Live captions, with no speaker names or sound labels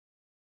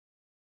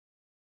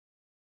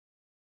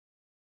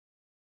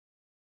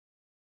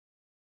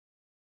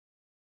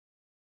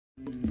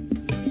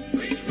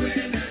Which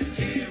way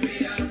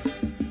Nigeria?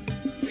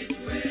 Which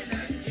way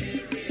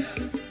Nigeria?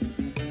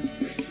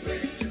 Which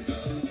way to go?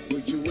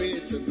 Which way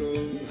to go?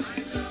 I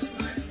love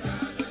my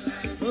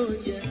fatherland. Oh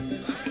yeah,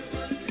 I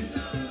want to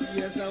know.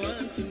 yes I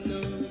want to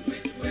know.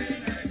 Which way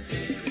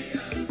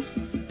Nigeria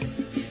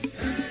is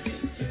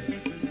heading to?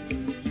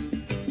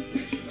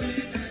 Which way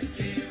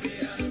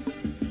Nigeria?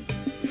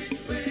 Which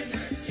way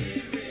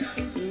Nigeria?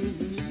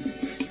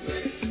 Which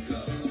way to go?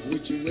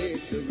 Which way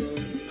to go?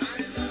 I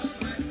love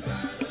my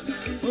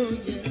fatherland. Oh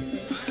yeah,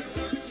 I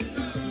want to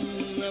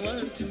know. I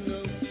want to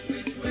know.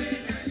 Which way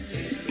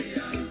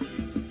Nigeria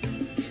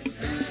is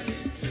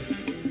heading to?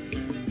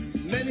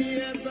 Many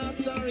years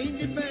after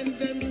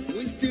independence,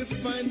 we still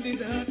find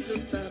it hard to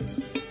start.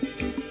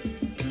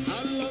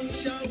 How long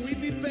shall we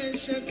be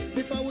patient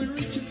before we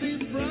reach the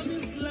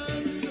promised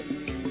land?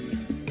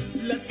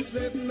 Let's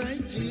save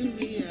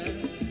Nigeria,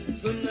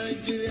 so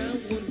Nigeria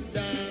won't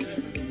die.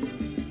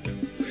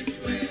 Which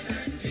way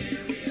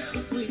Nigeria?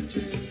 Which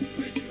way?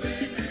 Which way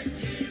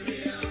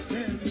Nigeria?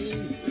 Tell me.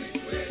 Which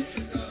way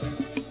to go?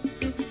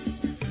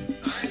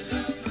 I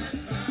love my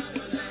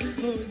fatherland.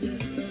 Oh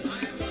yeah,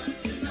 I want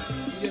to know.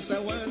 yes I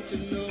want to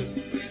know.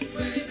 Which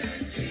way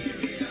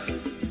Nigeria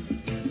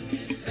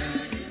is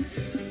heading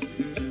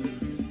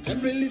to?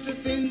 Every little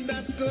thing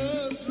that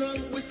goes wrong,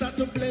 we start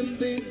to blame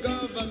the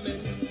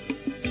government.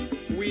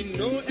 We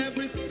know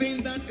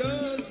everything that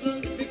goes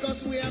wrong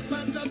because we are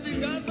part of the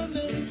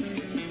government.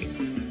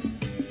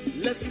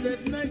 Let's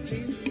save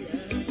Nigeria,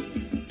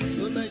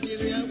 so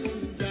Nigeria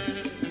won't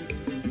die.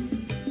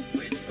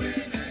 Which way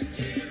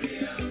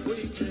Nigeria?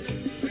 Which way?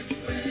 Which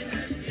way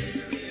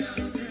Nigeria?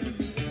 Tell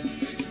me.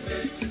 Which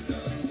way to go?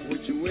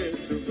 Which way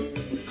to go?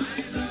 I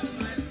love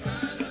my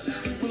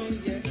fatherland. Oh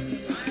yeah,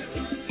 I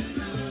want to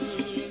know.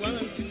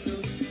 want to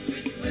know.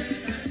 Which way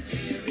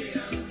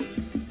Nigeria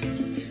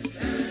is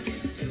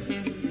heading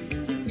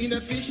to?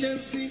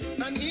 Inefficiency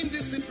and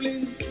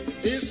indiscipline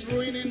is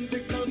ruining the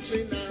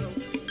country now.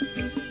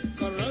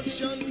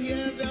 Corruption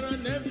here, there,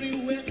 and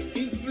everywhere.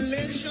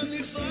 Inflation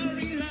is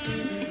soaring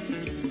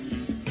high.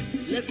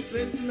 Let's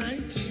save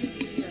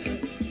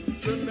Nigeria,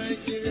 so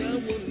Nigeria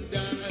won't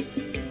die.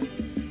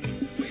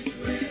 Which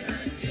way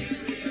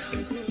Nigeria?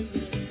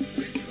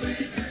 Which way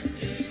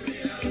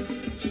Nigeria?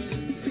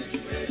 Which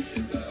way to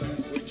go?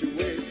 Which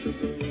way to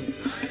go?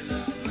 I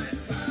love my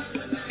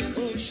fatherland.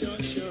 Oh,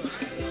 sure, sure.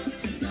 I want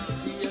to know.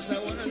 Yes, I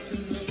want to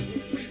know.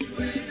 Which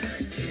way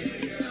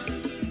Nigeria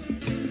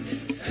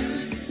is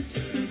heading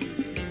to?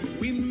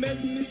 We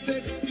made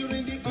mistakes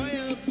during the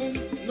oil boom,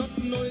 not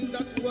knowing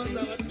that was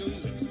our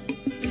doom.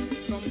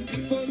 Some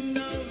people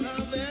now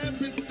have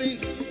everything,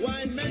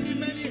 while many,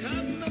 many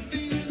have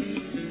nothing.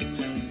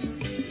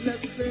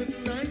 Let's save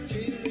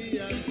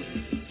Nigeria,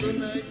 so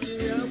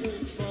Nigeria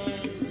won't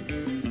fall.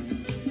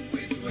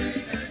 Which way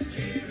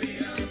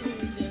Nigeria?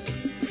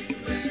 Which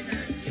way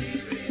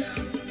Nigeria?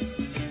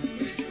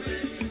 Which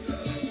way to go?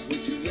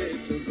 Which way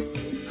to go?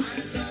 I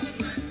love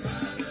my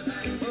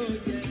fatherland. Oh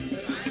yeah,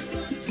 I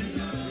want to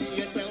know.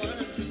 yes I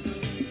want to know.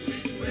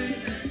 Which way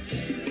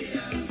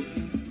Nigeria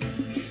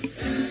is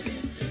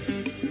heading to?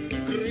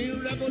 Green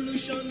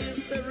revolution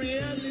is a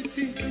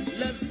reality.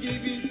 Let's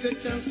give it a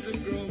chance to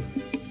grow.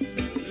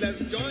 Let's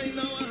join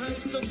our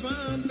hands to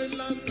farm the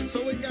land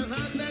so we can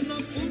have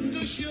enough food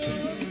to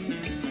show.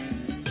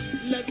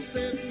 Let's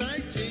save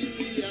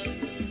Nigeria,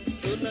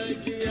 so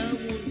Nigeria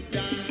won't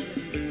die.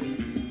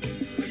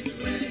 Which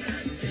way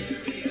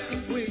Nigeria?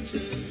 Which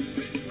way?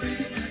 Which way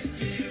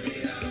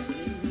Nigeria?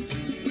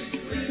 Which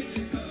way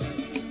to go?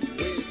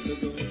 Way to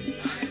go?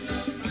 I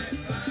love my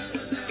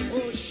fatherland.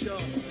 Oh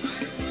sure,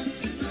 I want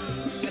to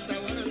know. yes I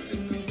want to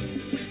know.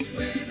 Which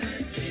way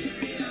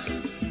Nigeria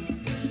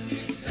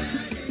is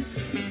heading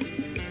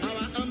to?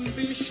 Our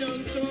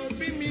ambition to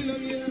be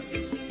millionaires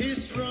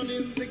is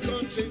running the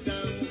country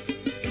down.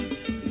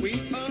 We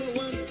all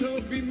want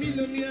to be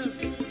millionaires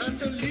and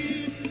to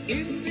live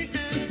in the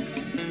air.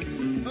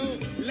 Oh,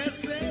 let's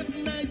save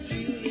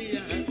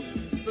Nigeria,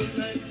 so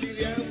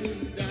Nigeria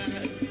won't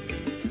die.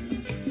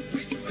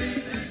 Which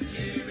way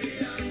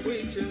Nigeria?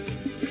 Which way?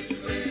 Which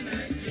way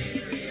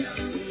Nigeria?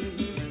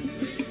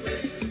 Which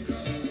way to go?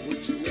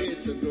 Which way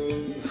to go?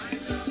 I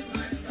love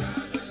my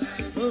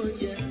fatherland. Oh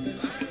yeah,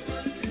 I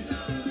want to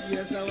know.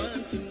 yes I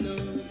want to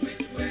know.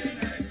 Which way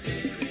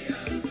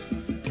Nigeria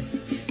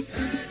is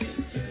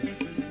heading to?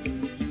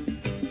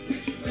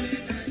 Which way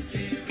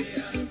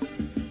Nigeria?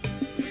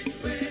 Which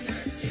way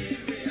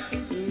Nigeria?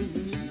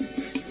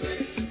 Which way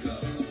to go?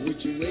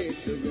 Which way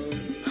to go?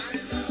 I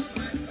love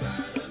my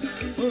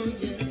fatherland. Oh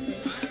yeah,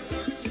 I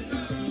want to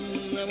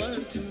know. I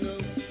want to know.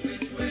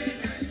 Which way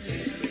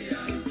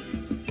Nigeria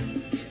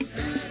is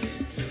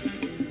heading to?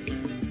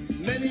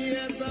 Many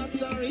years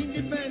after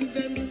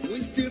independence,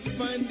 we still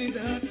find it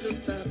hard to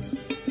start.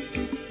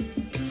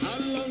 How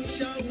long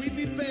shall we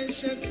be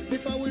patient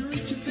before we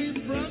reach the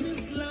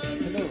promised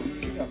land? Hello,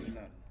 good afternoon.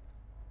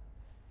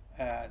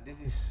 This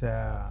is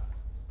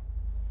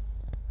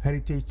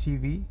Heritage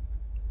TV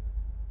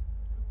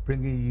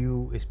bringing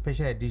you a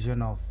special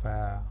edition of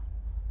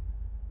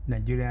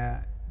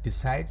Nigeria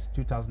Decides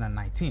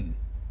 2019.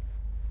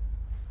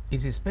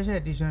 It's a special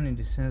edition in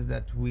the sense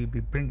that we'll be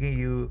bringing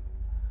you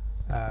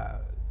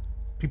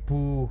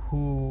people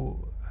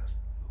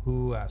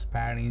who are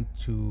aspiring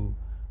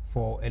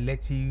for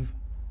elective,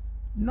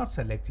 not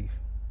selective,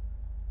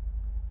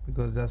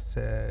 because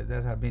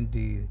that has been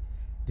the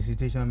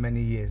situation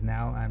many years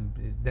now, and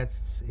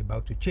that's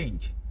about to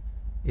change.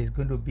 It's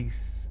going to be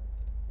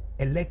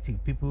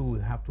elective. People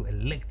will have to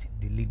elect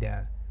the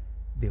leader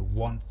they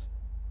want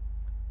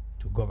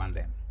to govern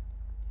them.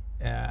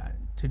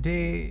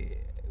 Today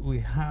we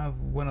have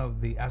one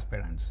of the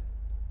aspirants.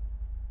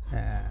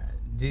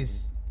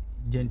 This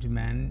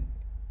gentleman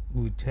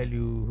will tell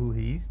you who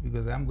he is,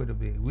 because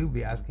we'll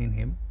be asking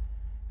him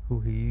who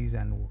he is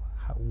and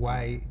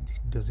why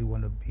does he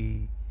want to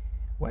be,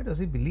 why does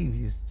he believe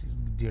he's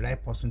the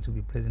right person to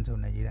be president of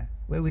Nigeria.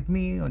 Well, with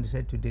me on the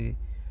set today,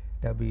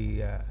 that'll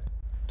be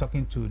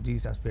talking to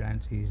this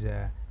aspirant is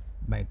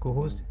my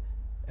co-host,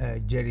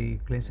 Jerry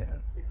Klinsel.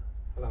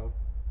 Hello.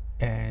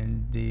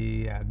 And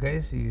the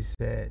guest is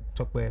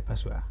Tope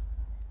Fasua.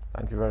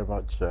 Thank you very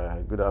much.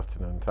 Good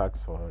afternoon.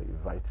 Thanks for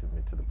inviting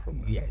me to the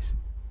program. Yes.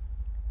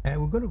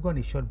 We're going to go on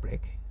a short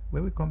break.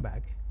 When we come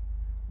back,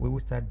 we will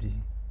start the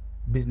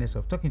business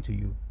of talking to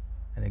you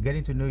and then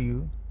getting to know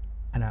you,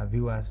 and our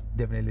viewers,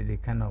 definitely they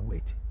cannot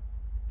wait.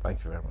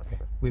 Thank you very much,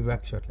 sir. We'll be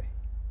back shortly.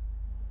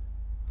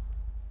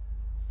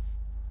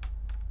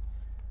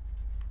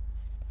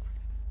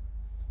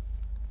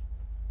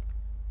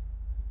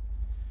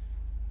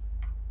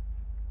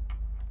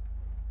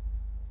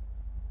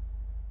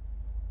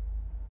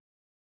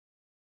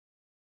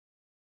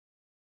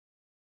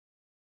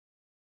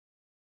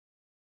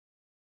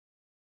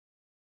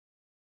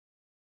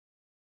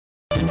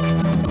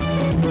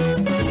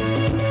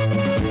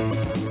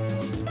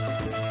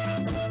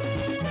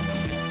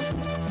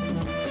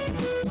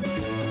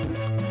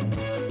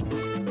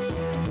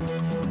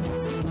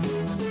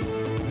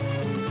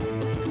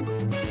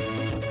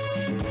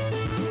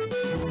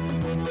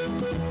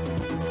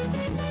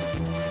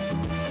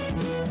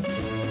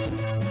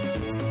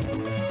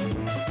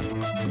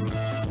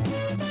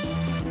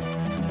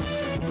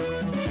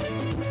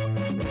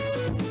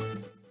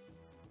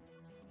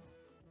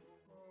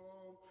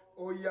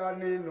 Oya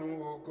nínú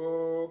ògo,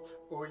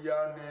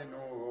 Oya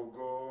nínú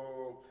ògo.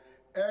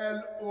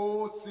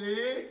 LOC.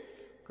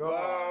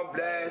 God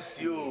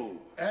bless you.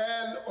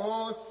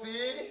 LOC.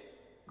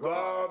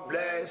 God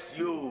bless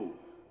you.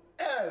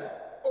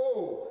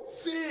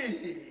 LOC.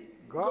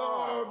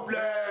 God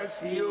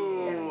bless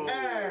you.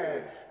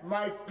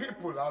 My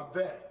people out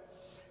there,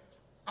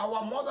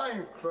 our mother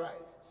in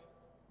Christ,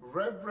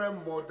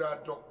 Reverend Mother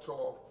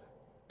Dr.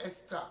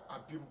 Esther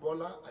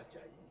Abimbola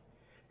Ajayi,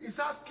 is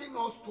asking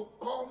us to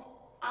come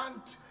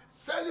and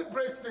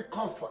celebrate the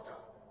Comforter.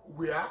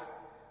 Where?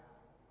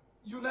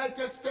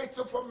 United States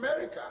of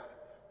America,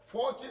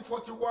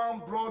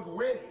 4041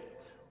 Broadway,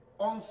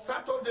 on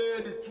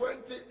Saturday, the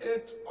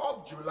 28th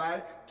of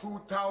July,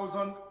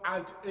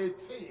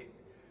 2018.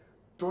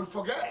 Don't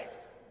forget,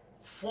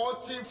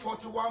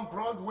 4041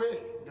 Broadway,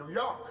 New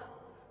York,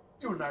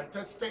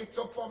 United States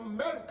of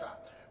America.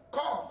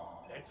 Come,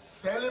 let's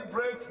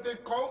celebrate the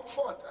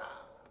Comforter.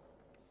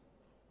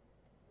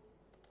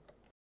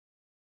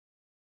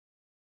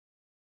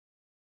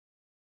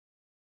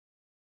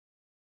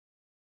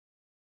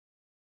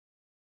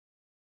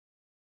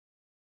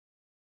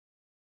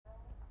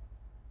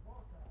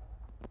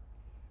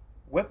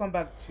 Welcome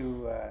back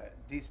to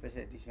this special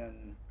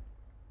edition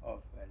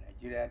of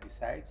Nigeria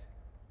Decides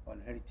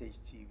on Heritage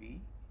TV,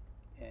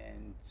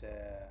 and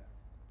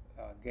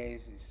our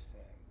guest is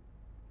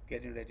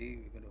getting ready.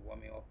 We're going to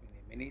warm him up in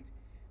a minute,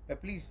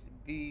 but please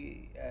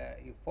be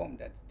informed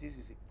that this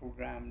is a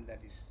program that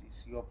is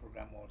your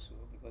program also,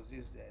 because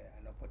this is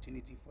an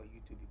opportunity for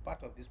you to be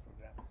part of this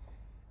program,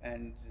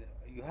 and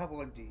you have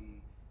all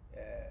the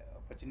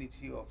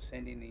opportunity of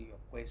sending in your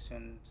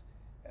questions.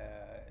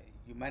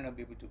 You might not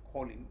be able to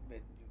call in, but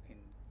you can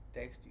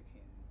text, you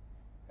can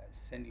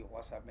send your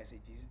WhatsApp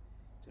messages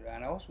to,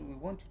 and also we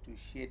want you to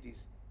share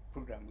this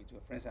program with your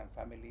friends and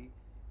family.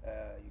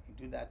 You can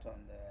do that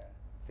on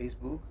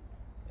Facebook,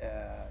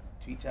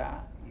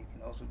 Twitter. You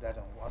can also do that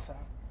on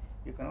WhatsApp.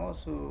 You can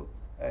also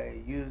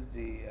use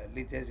the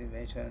latest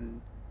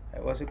invention.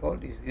 What's it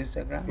called? Is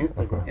Instagram?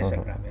 Instagram.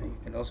 Yeah, you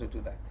can also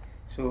do that.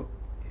 So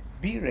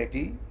be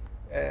ready.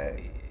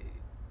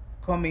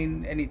 Come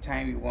in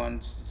anytime you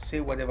want, say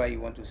whatever you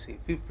want to say.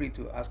 Feel free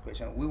to ask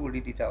questions. We will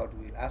read it out,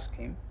 we'll ask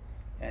him,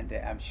 and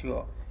I'm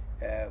sure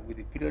with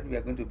the period we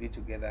are going to be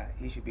together,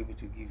 he should be able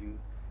to give you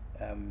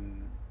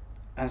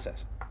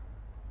answers.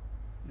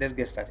 Let's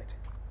get started.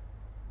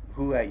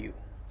 Who are you?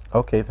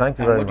 Okay, thank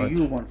you And very what much. do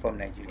you want from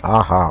Nigeria?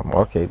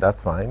 Okay,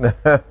 that's fine.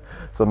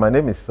 So my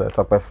name is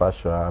Tope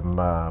Fasua.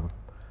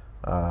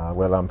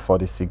 I'm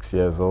 46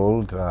 years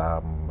old.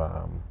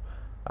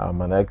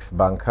 I'm an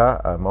ex-banker.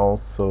 I'm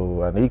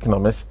also an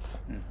economist.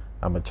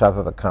 I'm a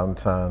chartered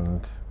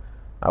accountant.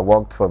 I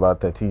worked for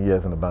about 13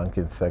 years in the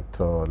banking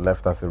sector,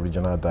 left as a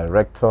regional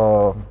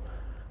director,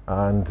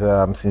 And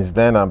since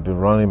then, I've been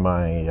running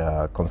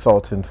my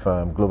consulting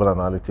firm, Global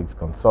Analytics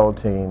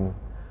Consulting,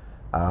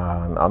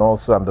 and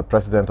also I'm the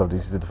president of the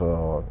Institute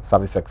for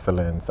Service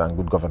Excellence and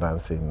Good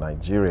Governance in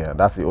Nigeria.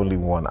 That's the only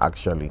one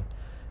actually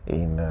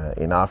in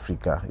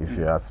Africa, if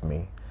you ask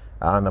me.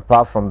 And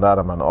apart from that,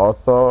 I'm an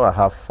author. I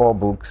have 4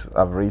 books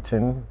I've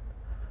written,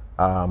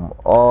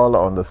 all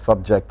on the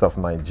subject of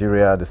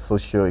Nigeria, the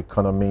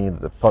socio-economy,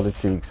 the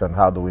politics, and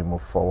how do we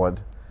move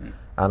forward.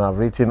 And I've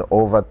written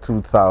over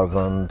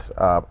 2,000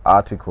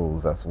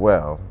 articles as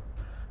well.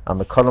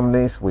 I'm a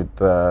columnist with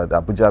the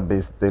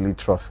Abuja-based Daily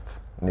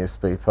Trust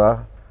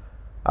newspaper,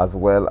 as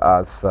well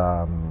as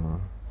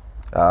I'm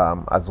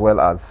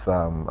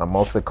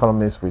also a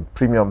columnist with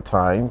Premium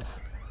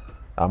Times,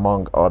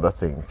 among other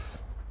things.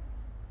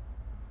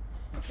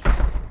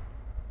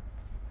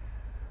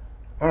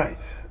 All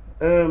right.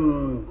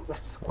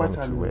 That's quite Let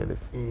me see where it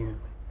is.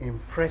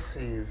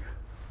 impressive.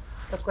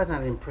 That's quite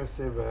an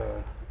impressive,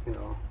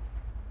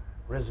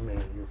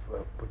 resume you've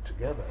put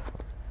together.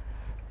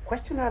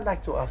 Question I'd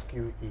like to ask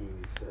you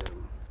is,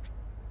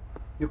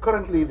 you're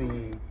currently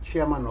the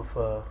chairman of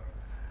a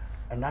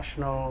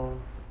national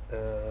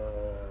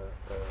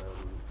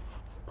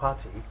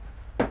party,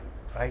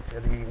 right?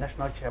 The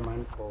national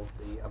chairman of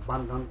the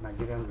abandoned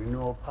Nigerian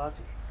Renewal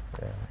Party.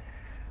 Yeah.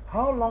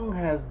 How long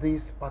has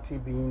this party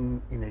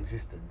been in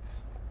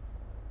existence?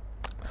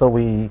 So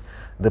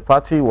the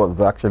party was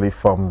actually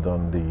formed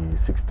on the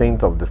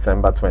 16th of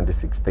December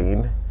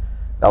 2016.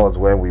 That was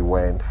where we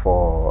went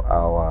for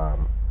our,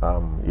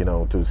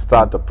 to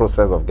start the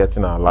process of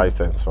getting our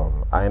license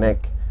from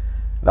INEC.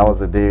 That was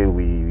the day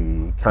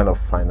we kind of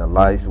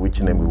finalized which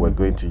name we were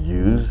going to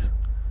use,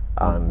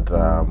 and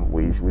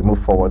we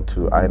moved forward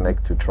to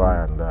INEC to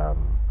try and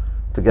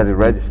to get it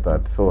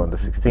registered. So on the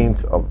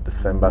 16th of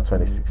December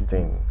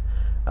 2016.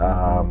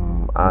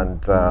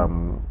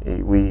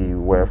 We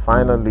were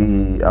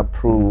finally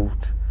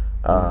approved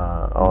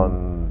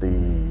on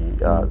the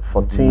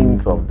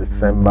 14th of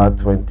December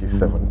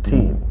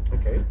 2017,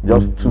 Okay.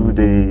 just 2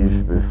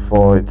 days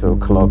before it will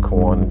clock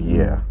 1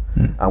 year.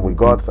 And we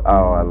got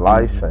our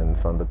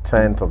license on the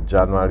 10th of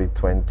January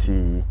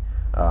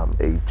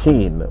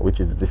 2018, which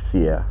is this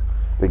year.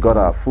 We got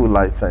our full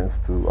license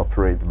to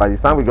operate. By the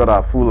time we got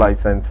our full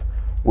license,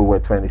 we were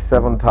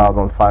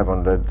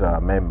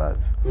 27,500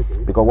 members.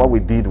 Because what we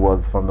did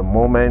was, from the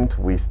moment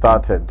we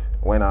started,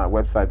 when our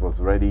website was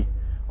ready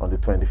on the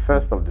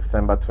 21st of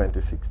December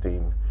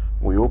 2016,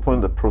 we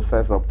opened the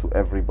process up to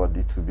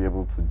everybody to be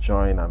able to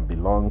join and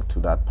belong to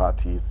that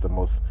party. It's the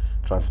most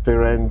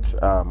transparent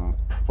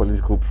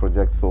political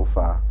project so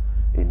far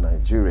in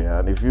Nigeria.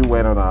 And if you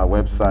went on our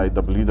website,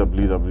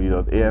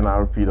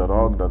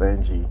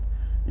 www.anrp.org.ng,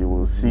 you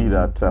will see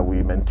that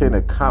we maintain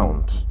a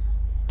count.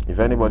 If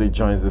anybody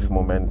joins this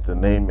moment, the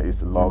name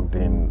is logged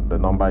in, the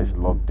number is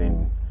logged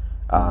in,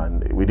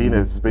 and within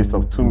a space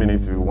of 2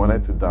 minutes, if we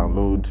wanted to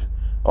download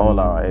all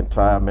our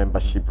entire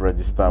membership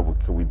register,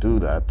 we do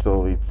that.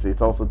 So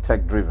it's also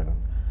tech-driven,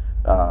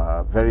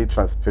 very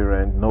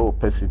transparent, no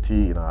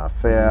opacity in our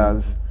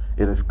affairs.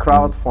 It is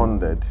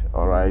crowd-funded,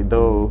 all right,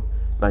 though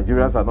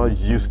Nigerians are not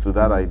used to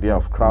that idea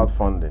of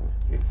crowdfunding.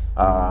 Yes.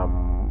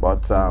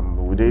 But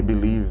they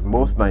believe,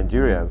 most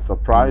Nigerians,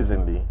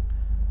 surprisingly,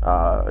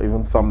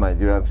 even some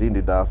Nigerians in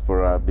the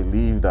diaspora,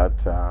 believe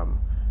that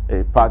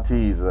a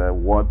party is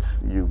what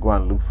you go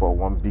and look for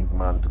one big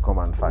man to come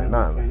and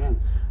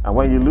finance. And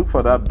when you look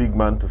for that big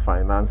man to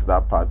finance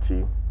that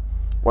party,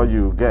 what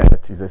you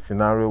get is a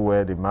scenario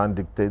where the man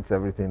dictates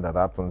everything that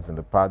happens in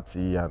the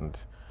party and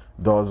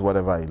does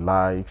whatever he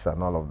likes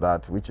and all of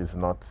that, which is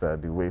not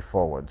the way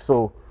forward.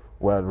 So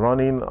we're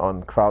running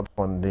on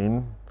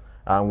crowdfunding,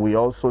 and we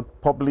also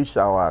publish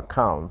our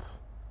accounts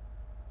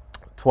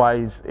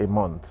twice a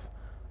month.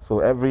 So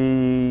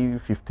every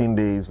 15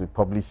 days, we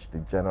publish the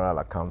general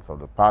accounts of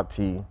the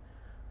party,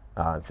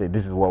 say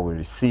this is what we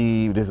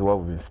received, this is what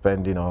we've been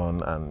spending on,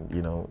 and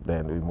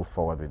then we move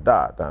forward with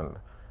that. And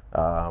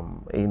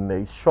in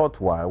a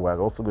short while,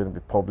 we're also going to be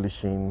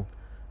publishing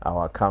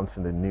our accounts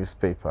in the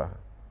newspaper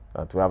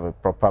to have a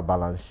proper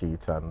balance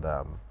sheet and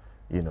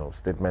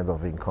statement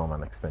of income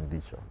and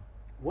expenditure.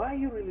 Why are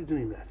you really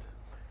doing that?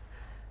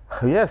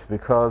 Yes,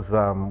 because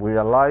we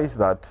realize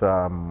that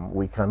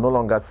we can no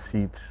longer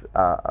sit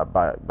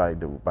by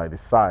the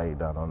side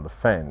and on the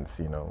fence.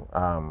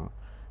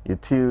 You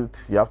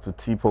tilt, you have to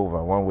tip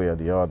over one way or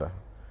the other.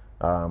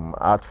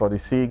 At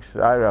 46,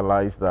 I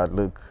realized that,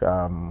 look,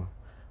 a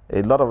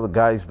lot of the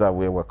guys that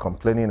we were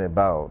complaining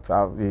about,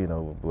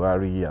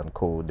 Buhari and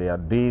co, they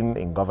had been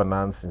in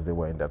governance since they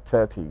were in their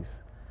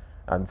 30s.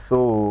 And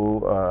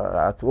so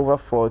at over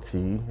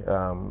 40,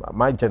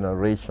 my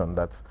generation,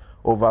 that's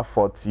over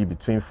 40,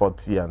 between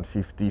 40 and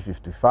 50,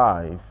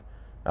 55,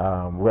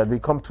 we had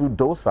become too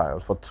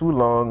docile. For too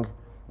long,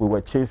 we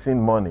were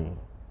chasing money.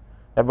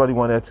 Everybody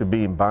wanted to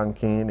be in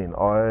banking, in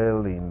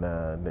oil, in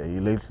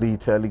lately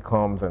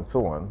telecoms, and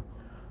so on.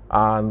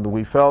 And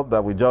we felt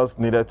that we just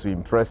needed to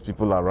impress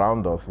people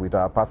around us with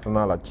our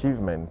personal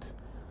achievement.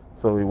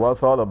 So it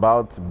was all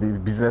about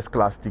business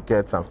class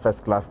tickets and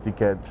first class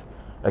tickets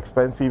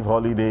expensive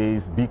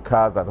holidays, big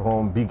cars at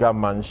home, bigger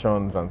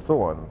mansions, and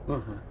so on.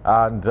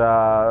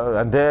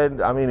 And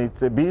then, I mean,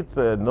 it's a bit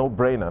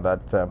no-brainer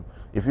that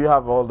if you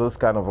have all those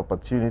kind of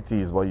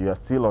opportunities, but you are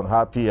still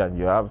unhappy and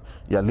you're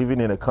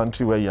living in a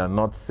country where you are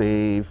not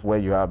safe, where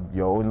you have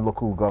your own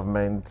local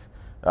government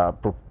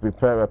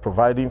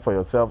providing for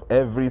yourself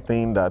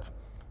everything that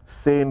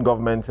sane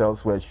governments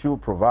elsewhere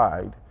should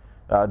provide,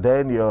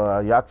 then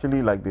you're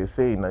actually, like they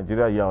say in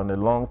Nigeria, you're on a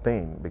long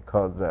thing,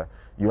 because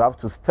you have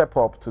to step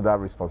up to that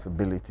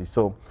responsibility.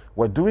 So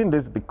we're doing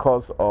this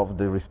because of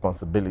the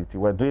responsibility.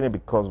 We're doing it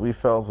because we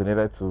felt we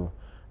needed to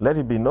let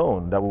it be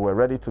known that we were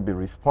ready to be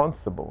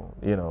responsible,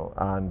 you know,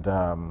 and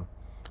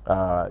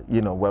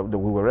you know,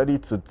 we were ready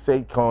to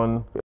take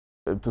on,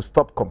 to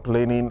stop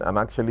complaining and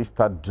actually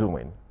start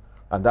doing.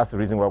 And that's the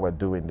reason why we're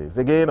doing this.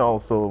 Again,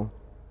 also,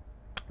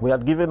 we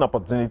had given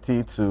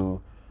opportunity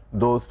to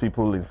those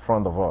people in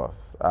front of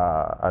us.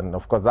 And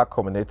of course, that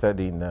culminated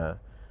in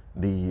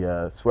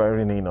the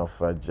swearing in of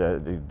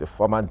the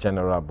former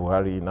General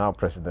Buhari, now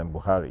President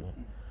Buhari.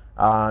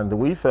 And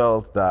we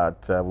felt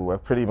that we were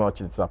pretty much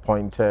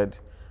disappointed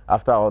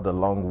after all the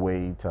long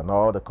wait and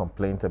all the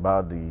complaints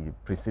about the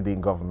preceding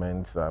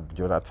governments,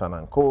 Jonathan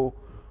and co.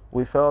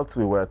 We felt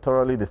we were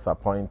thoroughly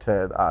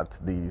disappointed at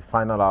the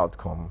final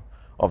outcome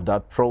of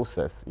that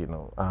process, you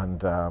know.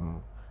 And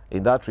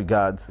in that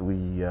regard,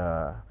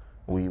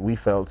 we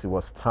felt it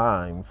was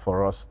time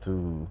for us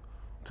to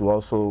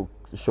also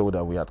show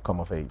that we had come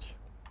of age.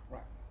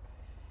 Right.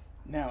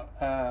 Now,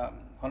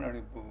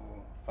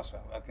 Honorable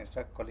Fasua, I can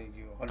start calling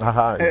you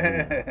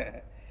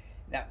Honorable.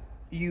 Now,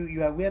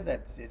 you are aware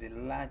that there's a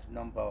large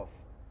number of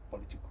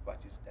political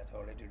parties that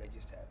are already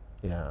registered.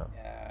 Yeah.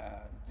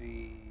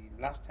 The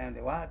last time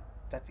there were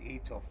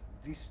 38 of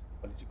these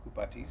political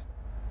parties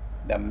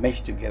that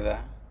meshed together.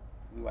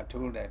 We were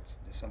told that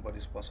there's somebody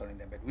sponsoring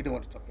them, but we don't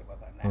want to talk about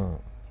that now.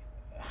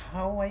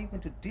 How are you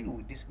going to deal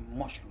with this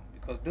mushroom?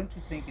 Because don't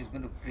you think it's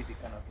going to create a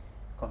kind of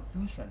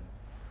confusion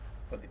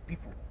for the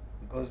people?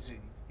 Because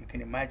you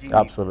can imagine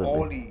Absolutely.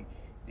 all the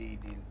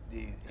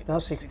It's now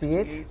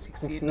 68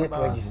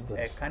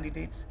 registered.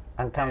 Candidates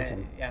And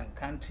counting. and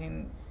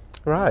counting.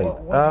 Right.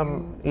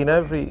 In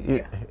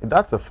every,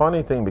 that's the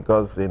funny thing,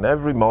 because in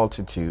every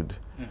multitude,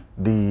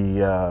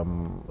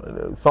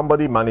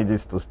 somebody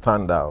manages to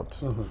stand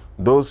out.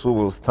 Those who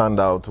will stand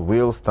out,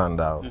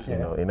 you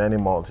know, in any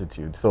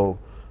multitude. So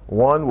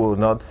one will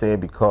not say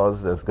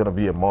because there's going to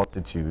be a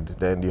multitude,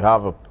 then you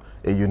have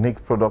a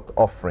unique product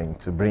offering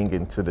to bring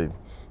into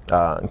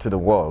the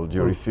world.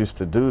 You refuse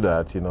to do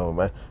that, you know.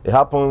 It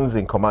happens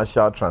in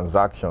commercial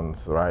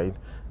transactions, right?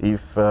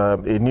 If a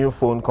new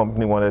phone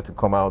company wanted to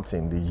come out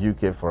in the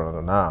UK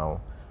for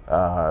now,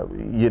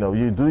 you know,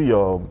 you do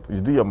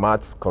your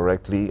maths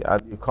correctly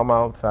and you come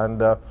out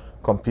and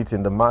compete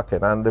in the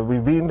market. And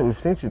we've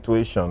seen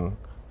situations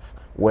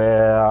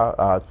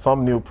where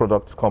some new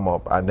products come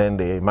up and then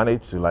they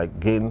manage to like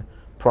gain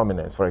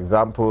prominence. For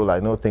example, I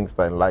know things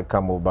like Leica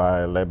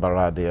Mobile,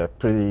 Lebara,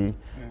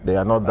 they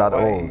are not that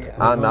old.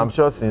 And I'm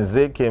sure since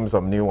they came,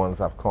 some new ones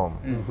have come.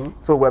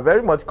 So we're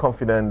very much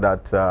confident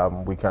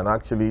that we can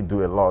actually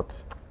do a lot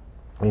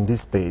in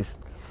this space,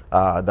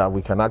 that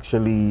we can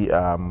actually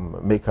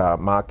make a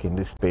mark in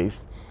this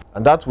space.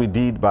 And that we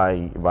did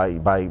by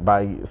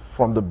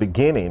from the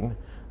beginning,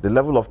 the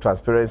level of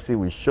transparency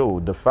we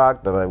showed, the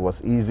fact that it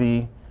was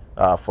easy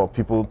for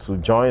people to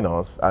join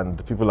us, and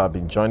the people have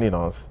been joining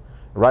us.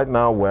 Right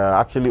now, we're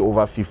actually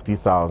over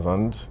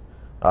 50,000.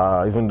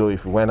 Even though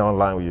if you went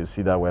online, you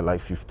see that we're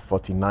like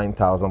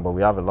 49,000, but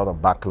we have a lot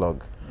of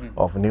backlog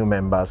of new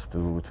members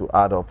to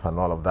add up and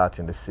all of that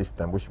in the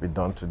system, which will be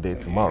done today,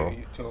 tomorrow.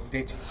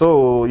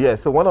 So, yeah,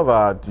 so one of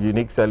our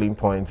unique selling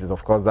points is,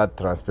 of course, that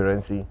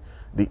transparency,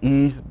 the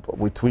ease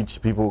with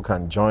which people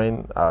can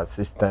join our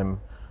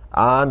system,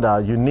 and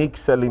our unique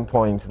selling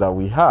points that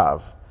we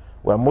have.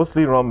 We're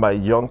mostly run by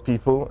young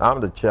people.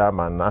 I'm the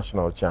chairman,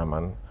 national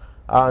chairman.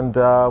 And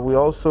we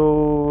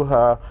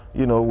also,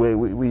 you know,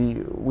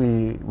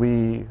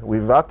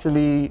 we've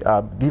actually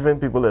given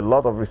people a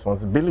lot of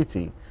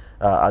responsibility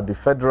at the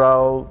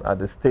federal, at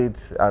the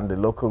state, and the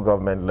local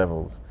government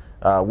levels.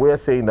 We're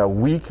saying that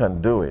we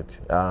can do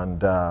it, and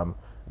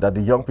that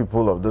the young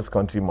people of this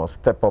country must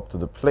step up to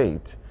the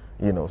plate.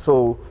 You know,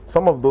 so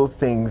some of those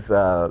things,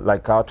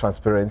 like our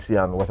transparency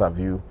and what have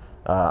you,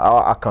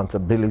 our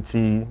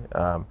accountability,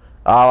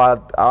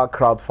 our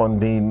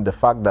crowdfunding, the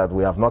fact that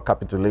we have not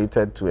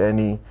capitulated to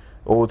any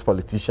old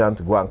politician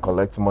to go and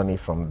collect money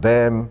from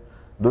them,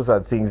 those are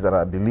things that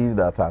I believe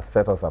that have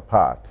set us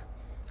apart.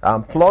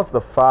 And plus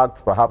the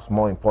fact, perhaps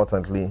more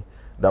importantly,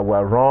 that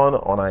we're run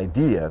on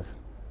ideas.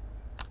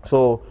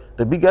 So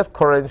the biggest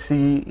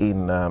currency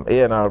in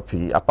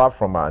ANRP, apart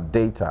from our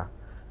data,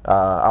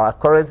 our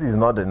currency is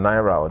not the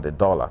naira or the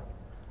dollar.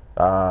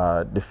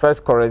 The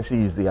first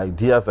currency is the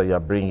ideas that you're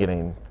bringing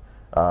in,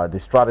 the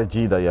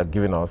strategy that you're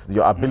giving us,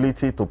 your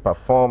ability to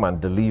perform and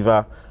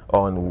deliver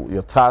on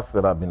your tasks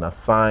that have been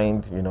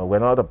assigned. You know, we're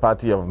not a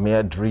party of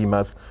mere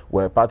dreamers,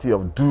 we're a party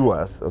of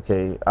doers,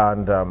 okay?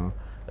 And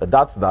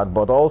that's that,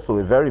 but also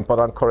a very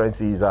important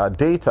currency is our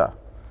data.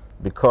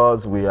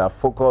 because we are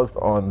focused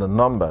on the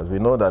numbers. We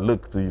know that,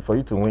 look, for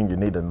you to win, you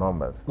need the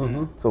numbers.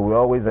 So we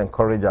always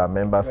encourage our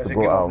members It's to a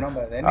go game of out.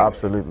 numbers anyway.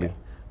 Absolutely.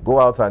 Go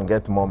out and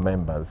get more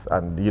members.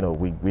 And, you know,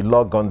 we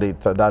log on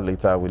that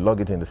later. We log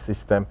it in the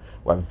system.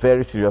 We're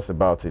very serious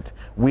about it.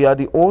 We are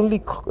the only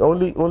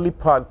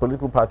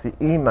political party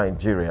in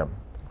Nigeria,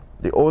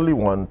 the only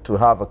one to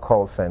have a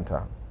call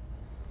center.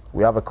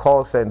 We have a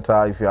call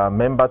center. If you are a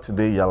member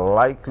today, you're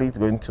likely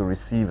going to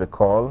receive a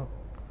call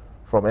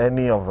from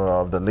any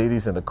of the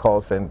ladies in the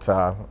call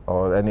center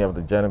or any of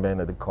the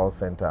gentlemen at the call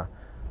center,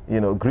 you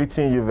know,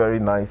 greeting you very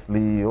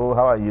nicely. Oh,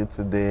 how are you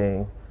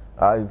today?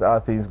 How are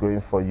things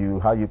going for you?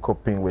 How are you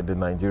coping with the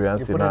Nigerian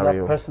scenario? You put in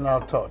that personal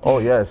touch. Oh,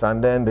 yes.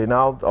 And then they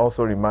now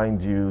also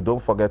remind you,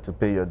 don't forget to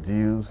pay your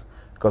dues,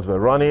 because we're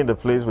running the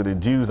place with the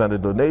dues and the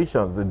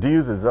donations. The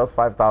dues is just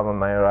 5,000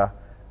 naira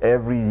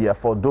every year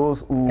for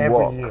those who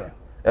work. Year.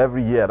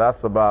 Every year.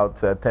 That's about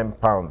 10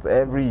 pounds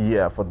every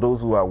year for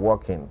those who are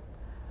working.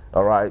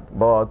 All right.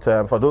 But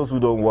for those who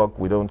don't work,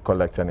 we don't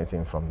collect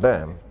anything from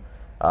them.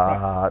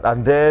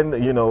 And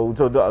then, you know,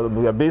 so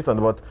we are based on,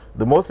 but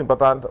the most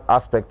important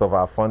aspect of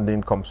our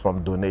funding comes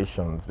from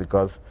donations,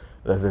 because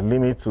there's a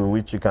limit to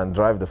which you can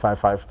drive the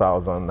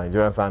 5,000.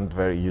 Nigerians aren't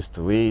very used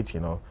to it, you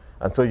know.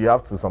 And so you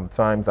have to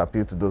sometimes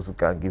appeal to those who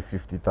can give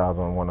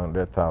 50,000,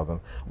 100,000.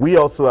 We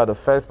also are the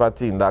first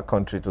party in that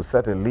country to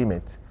set a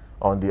limit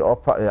on the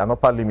an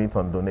upper limit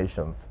on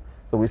donations.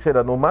 So we say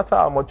that no matter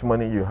how much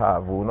money you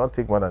have, we will not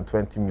take more than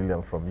 20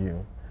 million from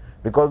you.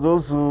 Because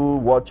those who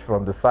watch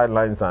from the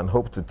sidelines and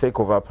hope to take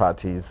over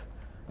parties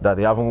that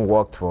they haven't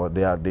worked for,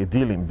 they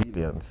deal in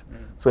billions.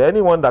 So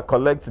anyone that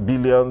collects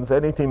billions,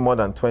 anything more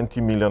than 20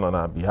 million on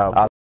our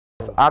behalf,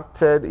 has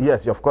acted,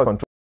 yes, of course,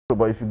 control,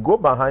 but if you go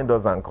behind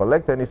us and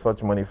collect any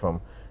such money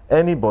from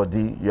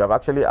anybody, you have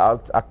actually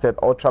acted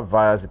ultra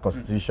via the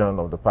constitution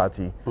of the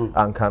party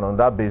and can on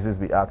that basis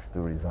be asked to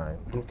resign.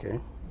 Okay.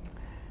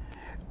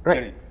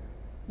 Right.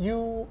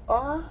 You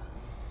are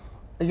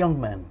a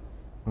young man.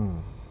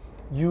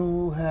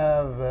 You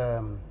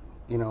have,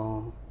 you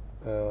know,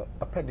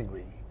 a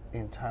pedigree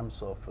in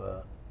terms of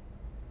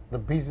the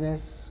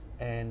business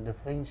and the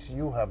things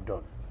you have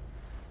done.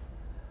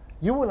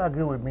 You will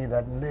agree with me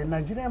that the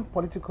Nigerian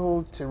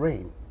political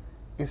terrain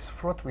is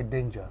fraught with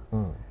danger.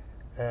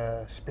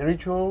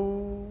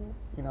 Spiritual,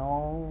 you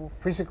know,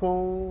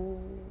 physical,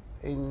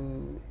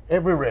 in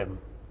every realm.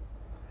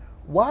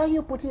 Why are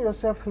you putting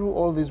yourself through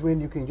all this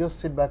when you can just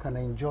sit back and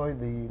enjoy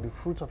the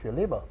fruits of your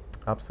labor?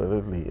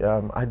 Absolutely.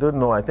 I don't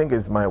know. I think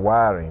it's my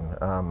wiring.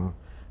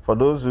 For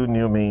those who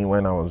knew me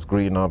when I was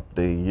growing up,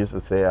 they used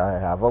to say I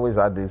have always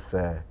had this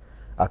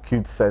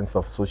acute sense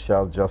of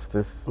social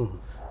justice.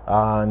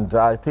 And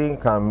I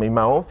think in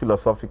my own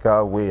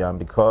philosophical way, and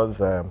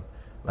because,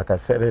 like I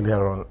said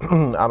earlier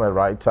on, I'm a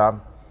writer,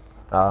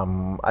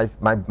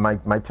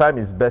 my time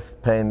is best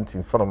spent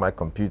in front of my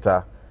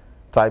computer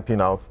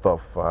typing out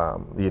stuff.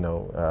 You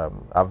know,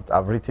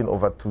 I've written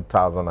over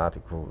 2,000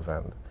 articles,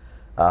 and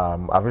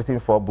I've written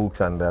 4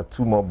 books, and there are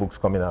 2 more books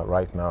coming out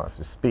right now as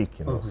we speak.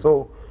 You know,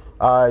 so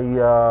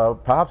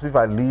perhaps if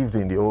I lived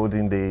in the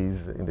olden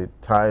days, in the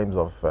times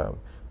of,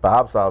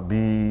 perhaps I'll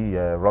be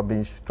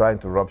trying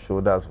to rub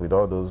shoulders with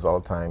all those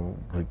all-time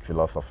Greek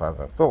philosophers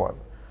and so on.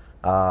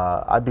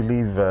 I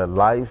believe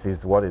life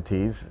is what it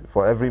is.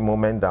 For every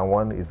moment that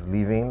one is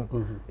living,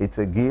 it's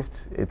a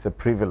gift, it's a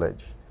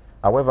privilege.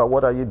 However,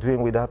 what are you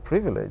doing with that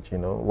privilege? You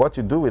know, what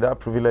you do with that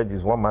privilege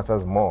is what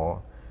matters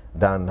more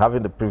than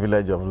having the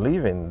privilege of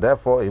living.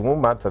 Therefore, it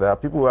won't matter. There are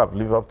people who have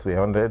lived up to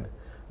 100,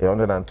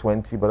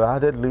 120, but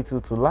added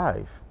little to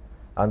life.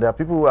 And there are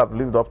people who have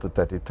lived up to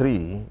 33,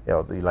 you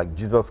know, like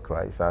Jesus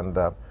Christ, and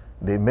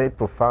they made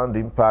profound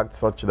impact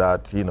such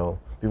that, you know,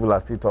 people are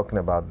still talking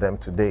about them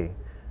today.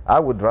 I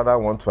would rather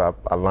want to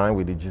align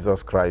with the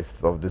Jesus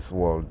Christ of this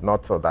world,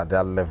 not at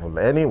that level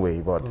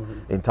anyway, but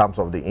in terms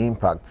of the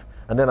impact.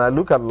 And then I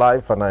look at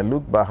life and I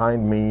look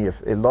behind me,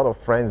 a lot of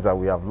friends that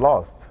we have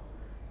lost,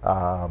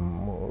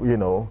 you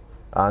know,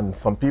 and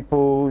some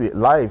people,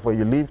 life, when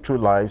you live through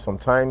life,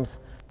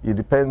 sometimes it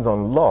depends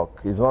on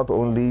luck. It's not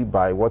only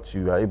by what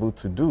you are able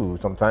to do.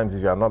 Sometimes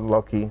if you are not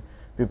lucky,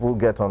 people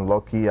get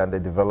unlucky and they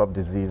develop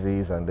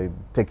diseases and they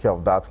take care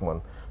of that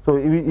one. So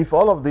if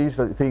all of these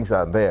things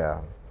are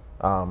there,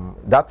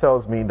 that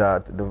tells me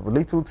that the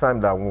little time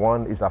that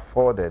one is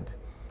afforded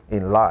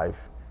in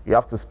life, you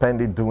have to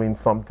spend it doing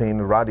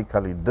something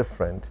radically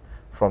different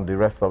from the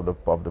rest of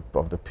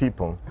the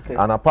people. Okay.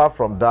 And apart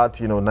from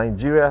that, you know,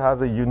 Nigeria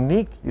has a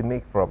unique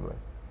problem.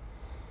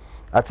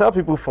 I tell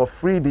people for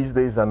free these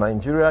days that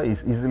Nigeria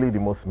is easily the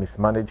most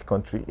mismanaged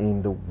country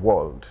in the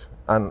world.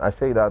 And I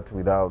say that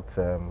without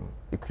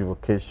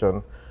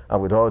equivocation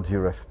and with all due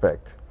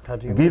respect.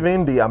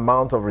 Given the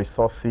amount of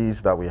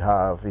resources that we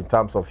have in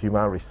terms of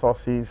human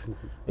resources,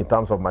 in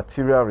terms of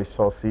material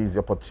resources, the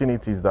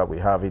opportunities that we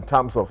have, in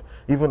terms of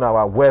even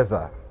our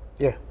weather,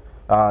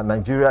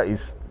 Nigeria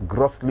is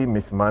grossly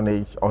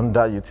mismanaged,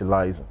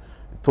 underutilized,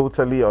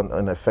 totally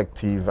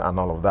ineffective, and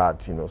all of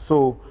that. You know,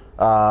 so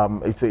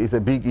it's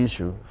a big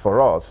issue for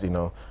us. You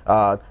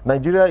know,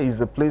 Nigeria is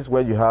a place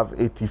where you have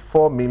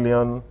 84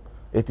 million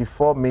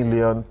 84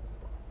 million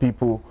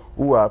people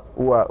who are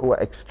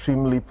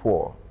extremely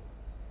poor.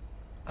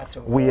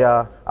 We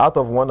are out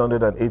of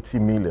 180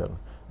 million.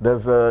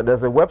 There's a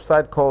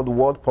website called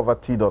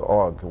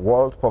worldpoverty.org,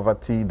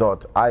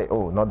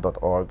 worldpoverty.io, not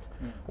 .org,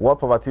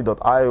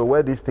 worldpoverty.io,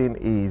 where this thing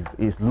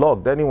is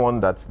logged. Anyone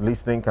that's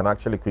listening can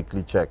actually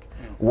quickly check,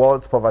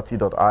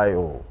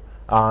 worldpoverty.io.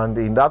 And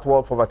in that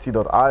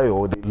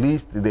worldpoverty.io,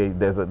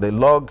 they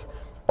log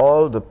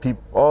all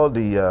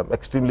the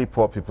extremely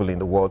poor people in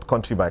the world,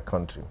 country by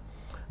country.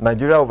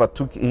 Nigeria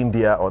overtook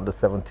India on the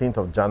 17th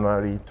of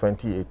January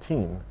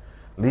 2018.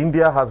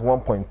 India has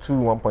 1.2,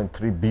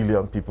 1.3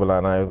 billion people,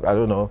 and I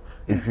don't know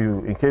if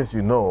you, in case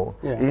you know,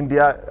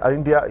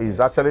 India is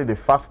actually the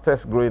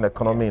fastest growing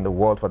economy in the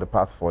world for the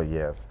past 4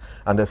 years,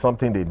 and there's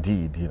something they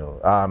did, you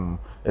know.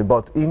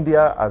 But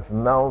India has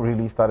now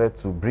really started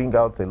to bring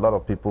out a lot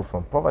of people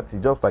from poverty,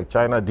 just like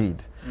China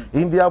did.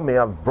 India may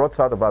have brought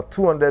out about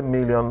 200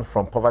 million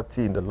from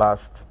poverty in the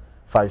last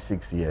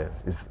 5-6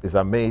 years. It's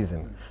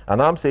amazing.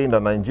 And I'm saying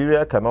that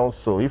Nigeria can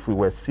also, if we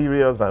were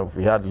serious and if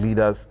we had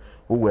leaders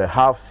who were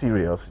half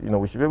serious, you know,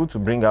 we should be able to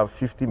bring out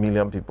 50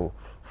 million people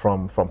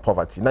from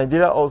poverty.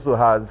 Nigeria also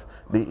has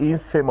the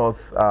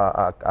infamous,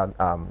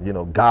 you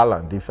know,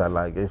 garland, if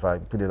I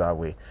put it that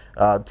way,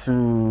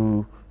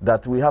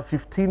 that we have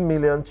 15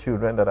 million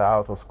children that are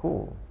out of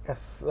school.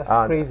 That's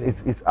and crazy.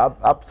 It's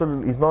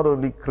absolutely, it's not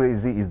only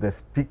crazy, it's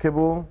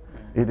despicable.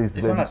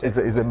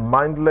 It's a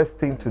mindless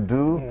thing to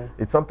do. Yeah.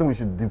 It's something we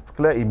should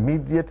declare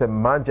immediate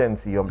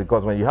emergency on,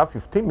 because when you have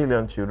 15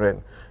 million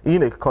children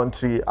in a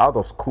country out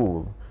of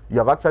school, you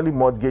have actually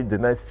mortgaged the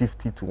next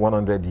 50 to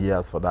 100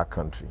 years for that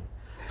country.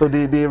 So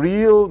the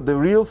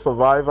real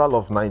survival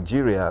of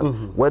Nigeria,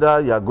 whether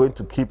you are going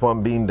to keep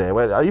on being there,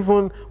 whether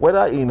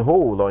in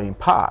whole or in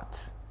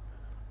part,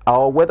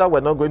 or whether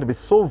we're not going to be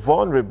so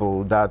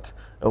vulnerable that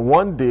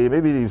one day,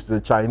 maybe if the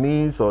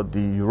Chinese or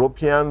the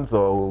Europeans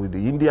or the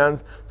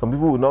Indians, some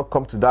people will not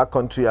come to that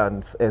country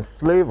and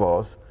enslave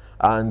us,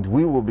 and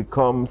we will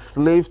become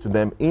slaves to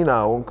them in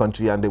our own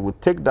country, and they will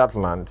take that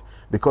land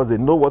because they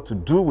know what to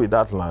do with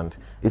that land.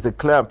 It's a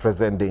clear and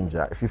present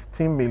danger.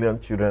 15 million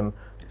children,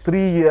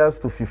 3 years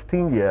to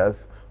 15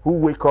 years, who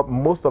wake up,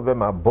 most of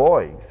them are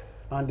boys.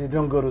 And they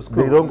don't go to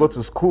school. They don't go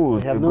to school.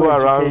 They no go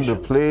around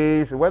education. the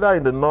place, whether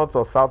in the north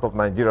or south of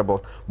Nigeria,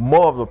 but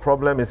more of the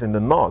problem is in the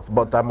north.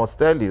 But I must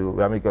tell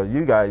you, I mean, because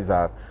you guys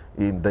are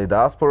in the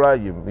diaspora,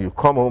 you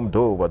come home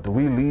though, but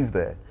we live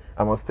there.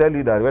 I must tell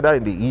you that whether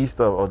in the east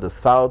or the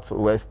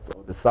southwest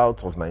or the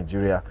south of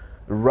Nigeria,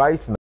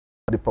 right now,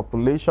 the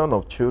population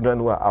of children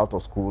who are out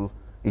of school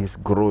is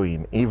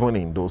growing, even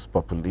in those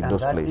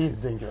places. That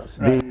is dangerous.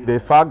 The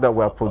fact that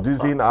we're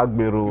producing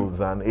agberos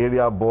and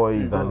area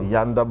boys and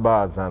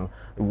yandabas and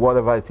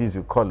whatever it is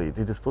you call it,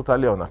 it is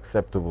totally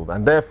unacceptable.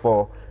 And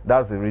therefore,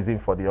 that's the reason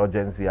for the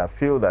urgency. I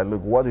feel that,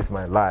 look, what is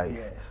my life?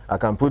 Yes. I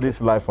can put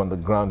this life on the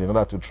ground in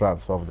order to try and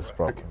solve this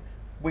problem.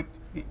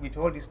 With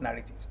all these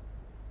narratives,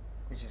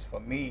 which is for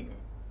me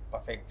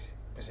perfect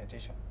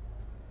presentation,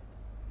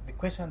 the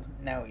question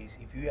now is,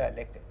 if you are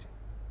elected,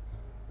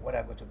 what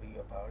are going to be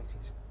your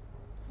priorities?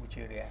 Which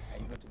area are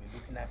you going to be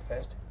looking at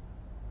first?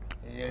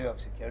 The area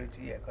of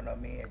security,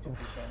 economy,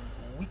 education.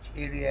 Which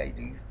area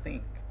do you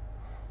think?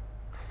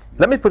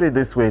 Let me put it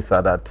this way,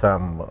 sir, that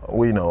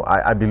we know.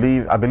 I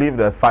believe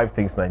there are 5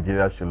 things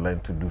Nigeria should learn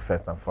to do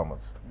first and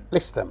foremost.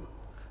 List them.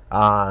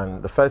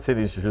 And the first thing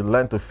is you should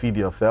learn to feed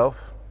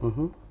yourself.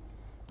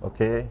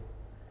 Okay,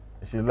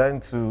 you should learn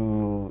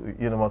to,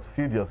 you must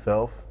feed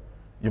yourself.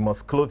 You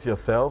must clothe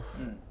yourself.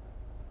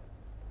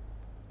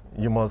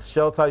 You must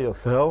shelter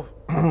yourself.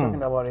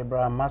 Talking about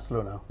Abraham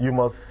Maslow now. You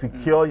must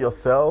secure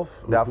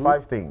yourself. There are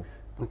 5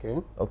 things. Okay.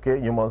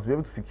 Okay, you must be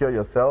able to secure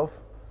yourself,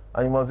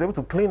 and you must be able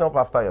to clean up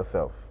after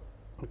yourself.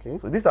 Okay.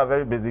 So these are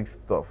very basic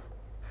stuff.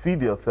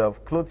 Feed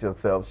yourself, clothe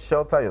yourself,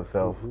 shelter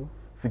yourself,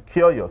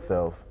 secure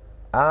yourself,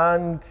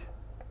 and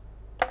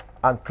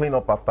clean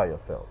up after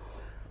yourself.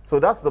 So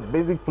that's the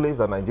basic place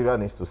that Nigeria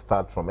needs to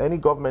start from. Any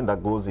government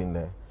that goes in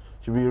there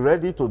should be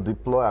ready to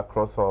deploy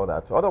across all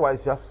that.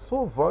 Otherwise, you're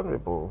so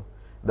vulnerable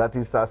that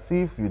it's as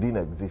if you didn't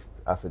exist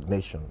as a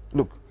nation.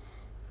 Look,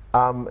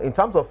 in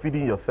terms of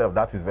feeding yourself,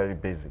 that is very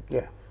basic.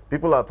 Yeah.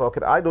 People are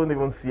talking, I don't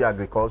even see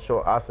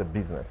agriculture as a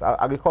business.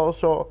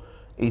 Agriculture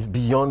is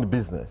beyond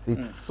business.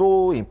 It's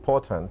so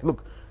important.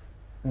 Look,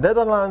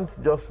 Netherlands,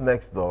 just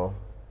next door,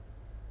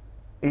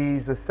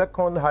 is the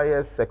 2nd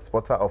highest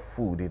exporter of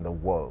food in the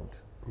world.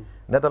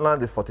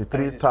 Netherlands is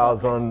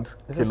 43,000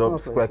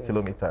 square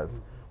kilometers,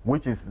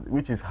 which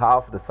is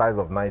half the size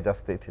of Niger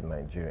State in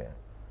Nigeria.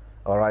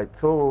 All right,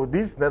 so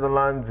this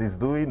Netherlands is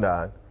doing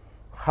that.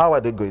 How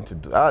are they going to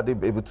do? How are they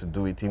able to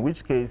do it? In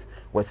which case,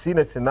 we're seeing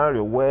a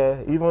scenario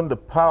where even the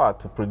power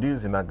to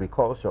produce in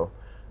agriculture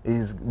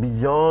is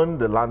beyond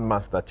the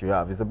landmass that you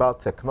have. It's about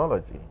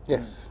technology.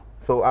 Yes.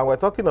 So, and we're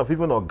talking of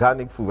even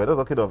organic food. We're not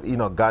talking of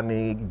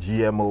inorganic,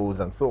 GMOs,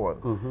 and so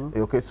on.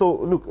 Okay, so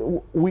look,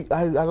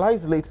 I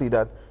realized lately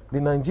that the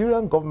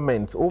Nigerian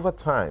government, over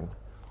time,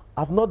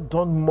 have not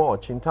done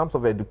much in terms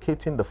of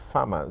educating the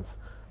farmers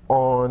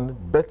on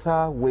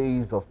better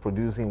ways of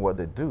producing what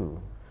they do.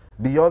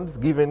 Beyond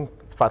giving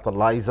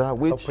fertilizer,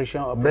 which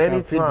Operation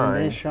many Feed the times,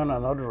 Nation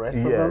and all the rest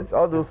of them. yes,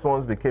 all those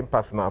ones became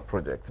personal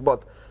projects.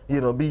 But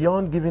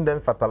beyond giving them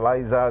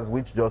fertilizers,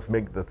 which just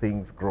make the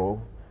things grow,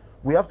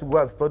 we have to go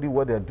and study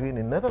what they're doing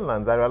in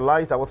Netherlands. I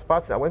realized I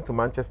went to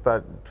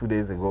Manchester 2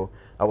 days ago.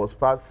 I was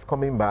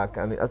coming back,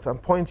 and at some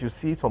point you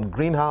see some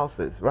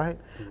greenhouses, right?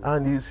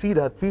 And you see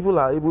that people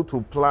are able to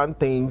plant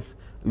things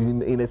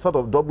in a sort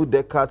of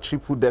double-decker,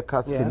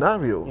 triple-decker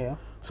scenario. Yeah.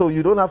 So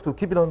you don't have to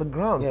keep it on the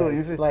ground. Yeah, so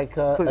it's like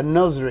a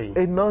nursery.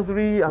 A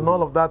nursery and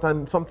all of that.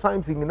 And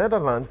sometimes in the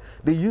Netherlands,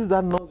 they use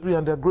that nursery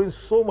and they're growing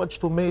so much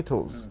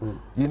tomatoes.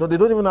 They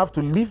don't even have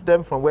to leave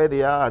them from where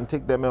they are and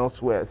take them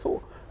elsewhere.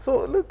 So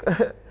look,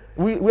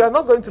 we are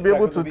not going to be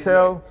able to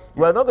tell.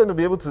 We are not going to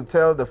be able to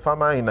tell the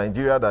farmer in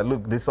Nigeria that,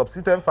 look, the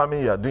subsistence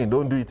farming you are doing,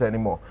 don't do it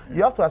anymore.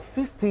 You have to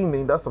assist him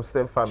in that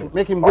subsistence farming. To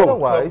make him grow.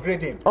 Otherwise,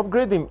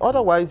 upgrade him.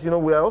 Otherwise,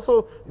 we are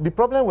also, the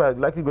problem we are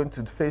likely going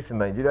to face in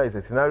Nigeria is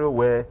a scenario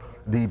where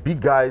the big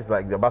guys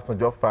like the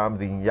Obasanjo farms,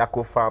 the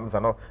Yako farms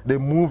and all, they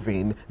move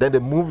in, then they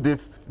move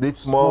these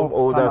small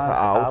holders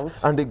out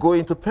and they go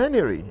into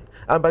penury.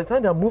 And by the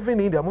time they're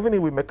moving in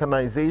with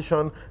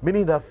mechanization,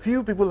 meaning that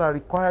few people are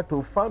required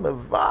to farm a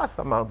vast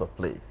amount of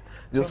place.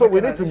 So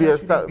we need to be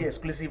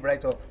exclusive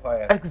right of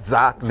fire.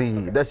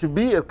 Exactly. There should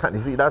be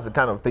that's the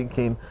kind of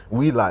thinking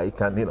we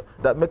like, and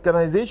that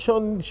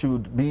mechanization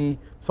should be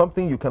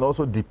something you can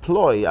also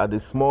deploy at a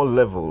small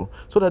level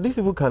so that these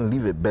people can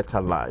live a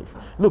better life.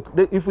 Look,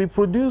 if we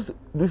produce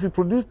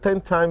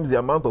 10 times the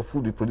amount of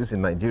food we produce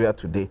in Nigeria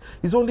today,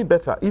 it's only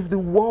better. If the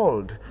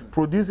world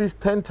produces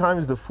 10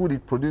 times the food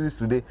it produces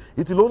today,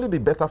 it will only be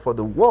better for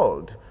the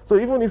world. So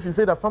even if you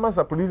say that farmers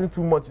are producing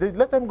too much,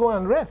 let them go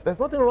and rest. There's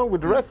nothing wrong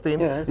with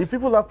resting if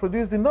people have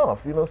produced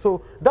enough,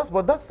 So that's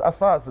as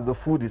far as the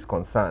food is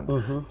concerned.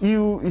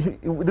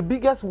 The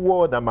biggest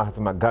war that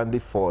Mahatma Gandhi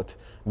fought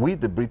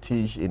with the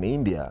British in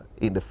India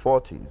in the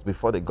 40s,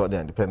 before they got their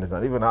independence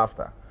and even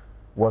after,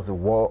 was the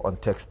war on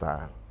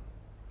textile.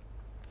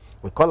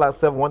 We call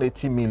ourselves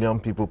 180 million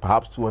people,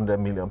 perhaps 200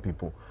 million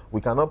people. We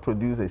cannot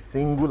produce a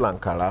single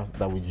Ankara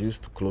that we use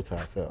to clothe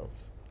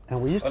ourselves.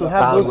 And we used to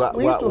have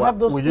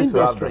those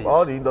industries.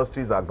 All the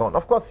industries are gone.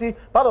 Of course, see,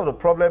 part of the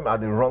problem are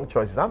the wrong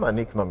choices. I'm an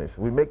economist.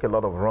 We make a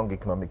lot of wrong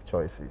economic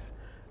choices.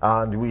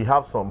 And we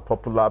have some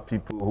popular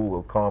people who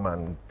will come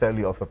and tell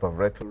you all sort of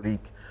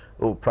rhetoric.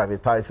 Oh,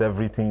 privatize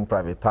everything,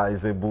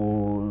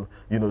 privatizable,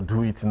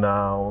 do it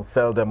now,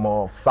 sell them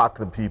off, sack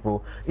the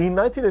people. In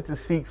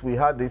 1986, we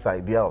had this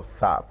idea of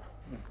SAP.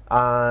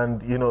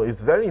 And, it's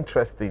very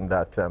interesting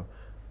that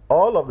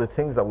all of the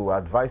things that we were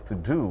advised to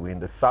do in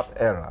the SAP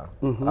era,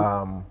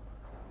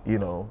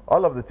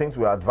 all of the things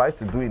we were advised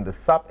to do in the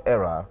SAP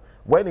era,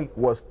 when it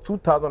was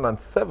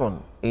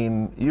 2007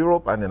 in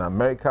Europe and in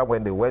America,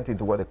 when they went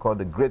into what they call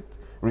the Great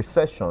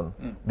Recession,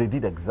 they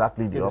did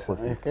exactly the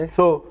opposite. Okay.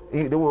 So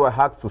they were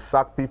asked to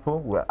sack people,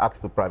 we were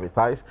asked to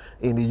privatize.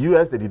 In the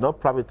US, they did not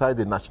privatize,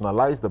 they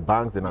nationalized the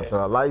banks, they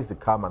nationalized the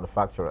car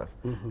manufacturers.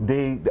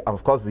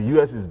 Of course, the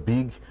US is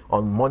big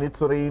on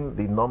monitoring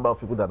the number of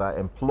people that are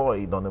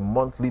employed on a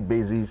monthly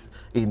basis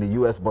in the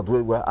US, but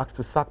we were asked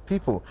to sack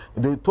people.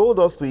 They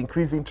told us to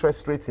increase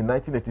interest rates in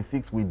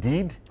 1986, we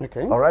did.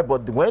 Okay. All right,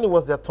 but when it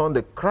was their turn,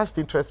 they crashed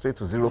interest rate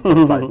to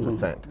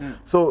 0.5%.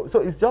 So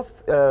it's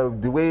just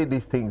the way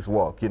these things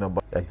work.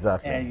 But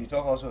exactly. And you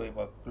talk also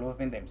about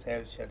clothing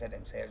themselves, shelter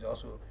themselves,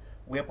 also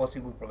where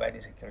possible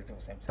providing security for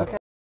themselves.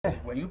 Okay.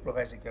 When you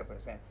provide security for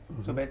themselves.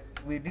 So but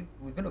we're going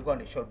to go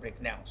on a short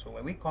break now. So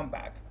when we come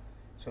back,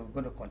 so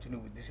we're going to continue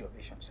with this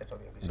innovation, set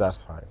of innovation.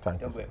 That's fine. Thank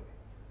you. Don't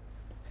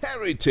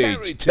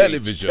Heritage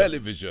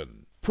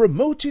Television.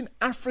 Promoting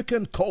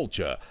African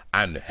culture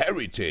and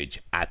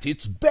heritage at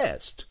its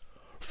best.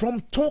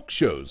 From talk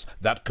shows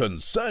that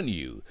concern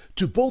you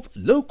to both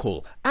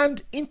local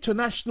and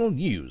international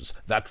news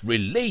that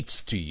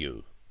relates to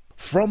you.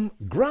 From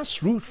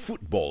grassroots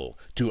football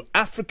to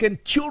African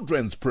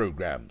children's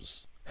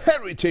programs.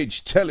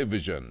 Heritage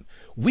Television.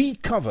 We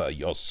cover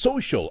your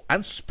social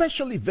and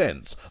special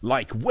events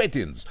like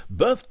weddings,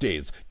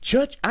 birthdays,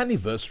 church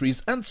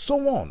anniversaries and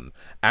so on,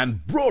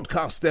 and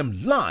broadcast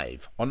them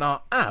live on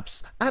our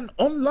apps and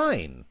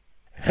online.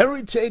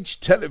 Heritage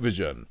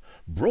Television.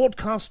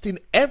 Broadcasting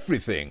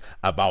everything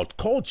about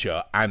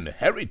culture and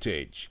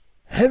heritage.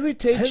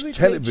 Heritage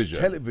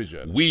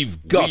Television.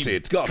 We've got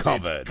it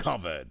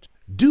covered.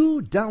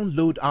 Do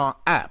download our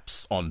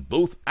apps on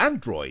both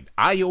Android,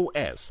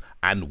 iOS,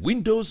 and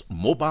Windows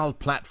mobile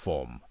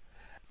platform.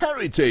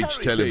 Heritage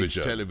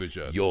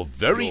Television. Your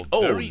very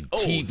own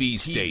TV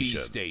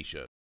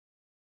station.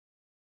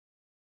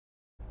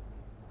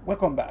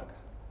 Welcome back.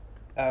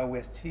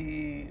 We're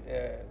still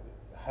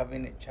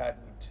having a chat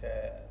with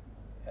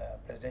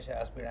presidential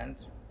aspirant,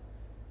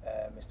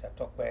 Mr.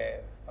 Tope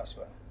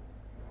Fasua.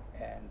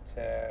 And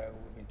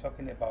we've been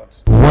talking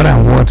about what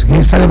and what.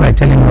 He started by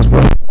telling us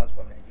what he wants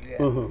from Nigeria,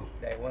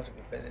 that he wants to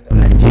be president of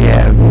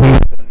Nigeria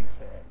based on his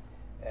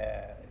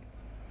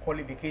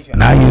qualification.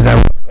 Now use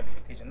that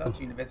qualification, not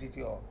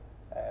university or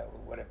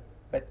whatever.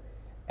 But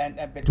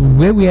but To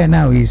where we are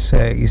now is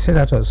he said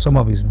that some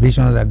of his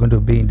visions are going to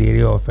be in the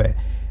area of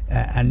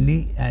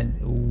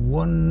and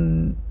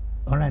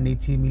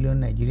 180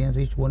 million Nigerians,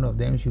 each one of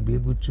them should be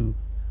able to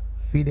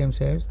feed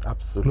themselves,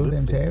 Absolutely. clothe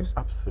themselves,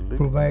 Absolutely.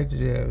 provide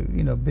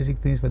basic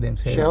things for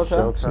themselves,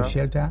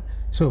 Shelter.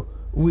 So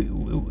we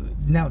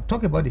now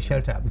talk about the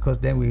shelter, because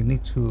then we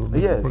need to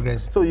make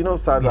progress. So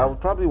sir, I would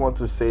probably want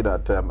to say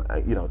that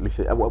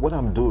listen, what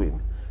I'm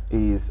doing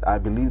is I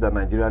believe that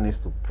Nigeria needs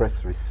to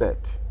press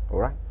reset. All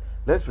right,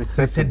 let's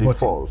reset to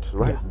default.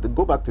 Right,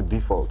 go back to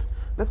default.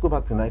 Let's go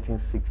back to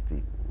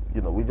 1960.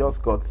 We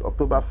just got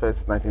October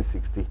 1st,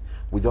 1960.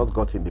 We just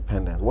got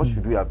independence. What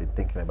should we have been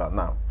thinking about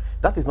now?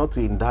 That is not to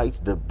indict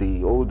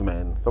the old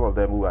men, some of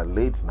them who are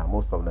late now,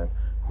 most of them,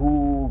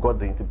 who got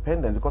the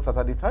independence, because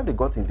at the time they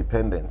got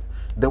independence,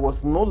 there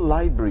was no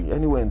library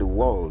anywhere in the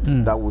world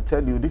that would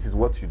tell you this is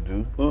what you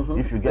do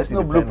if you get There's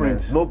no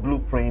blueprint. No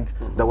blueprint.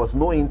 There was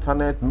no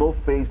internet, no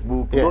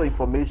Facebook, no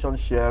information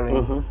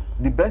sharing.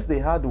 The best they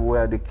had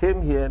were they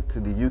came here to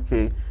the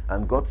UK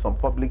and got some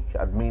public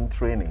admin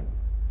training.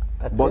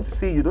 But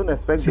see, you don't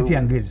expect City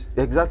and Guilds.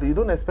 Exactly, you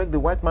don't expect the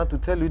white man to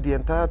tell you the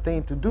entire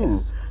thing to do.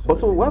 Yes, but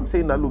so what I'm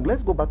saying that, look,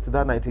 let's go back to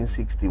that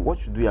 1960. What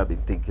should we have been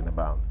thinking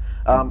about?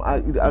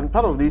 And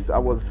part of this, I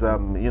was,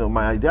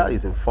 my idea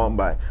is informed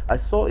by, I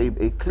saw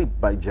a clip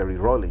by Jerry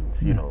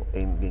Rawlings,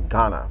 in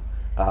Ghana.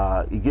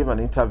 He gave an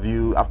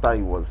interview after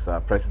he was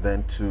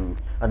president to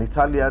an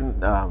Italian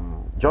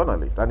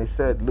journalist, and he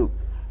said, look,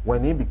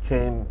 when he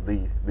became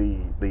the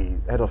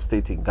head of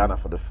state in Ghana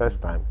for the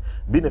first time,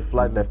 being a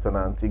flight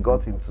lieutenant, he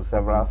got into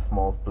several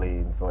small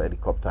planes or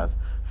helicopters,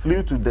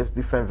 flew to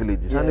different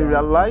villages, and he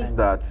realized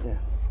that,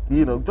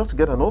 just to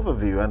get an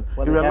overview, and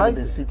what he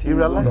realized,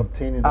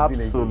 obtaining the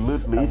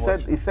absolutely.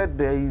 He said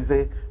there is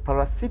a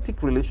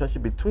parasitic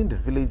relationship between the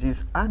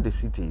villages and the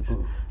cities.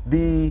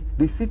 The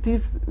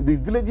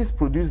villages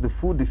produce the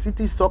food, the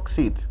cities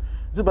succeed.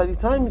 So by the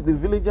time the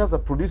villagers are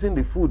producing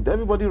the food,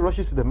 everybody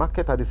rushes to the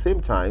market at the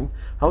same time.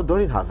 How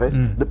during harvest,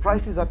 the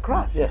prices are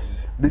crashed.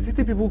 Yes. The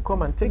city people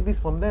come and take this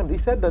from them. They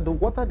said that the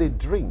water they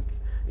drink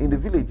in the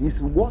village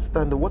is worse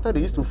than the water they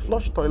used to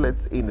flush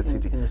toilets in the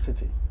city. In the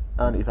city.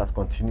 And it has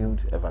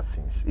continued ever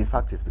since. In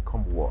fact, it's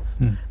become worse.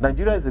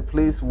 Nigeria is a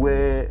place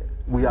where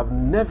we have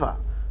never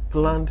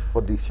planned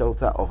for the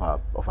shelter of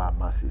our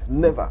masses.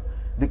 Never.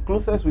 The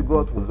closest we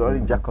got was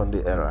during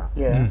Jakonde era.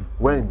 Yeah.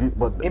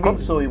 Even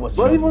so, it was.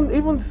 But even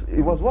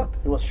it was what?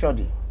 It was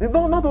shoddy.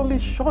 No, not only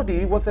shoddy,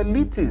 it was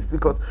elitist,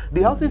 because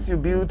the houses you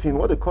built in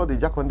what they call the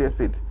Jakonde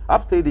estate.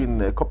 I've stayed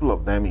in a couple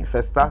of them in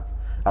Festac.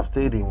 I've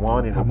stayed in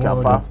one in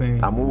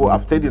Okafa.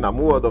 I've stayed in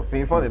Amuwo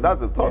Odofin. Funny,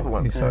 that's the third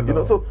one.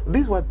 So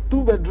these were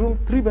 2-bedroom,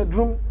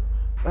 3-bedroom.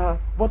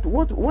 But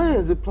where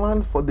is the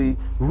plan for the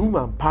room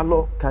and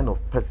parlor kind of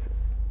person?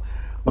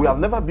 We have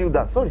never built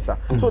that. Sorry, sir.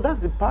 So that's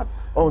the part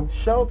on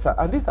shelter.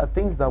 And these are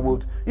things that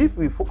would, if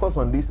we focus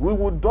on this, we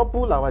would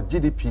double our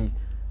GDP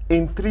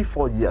in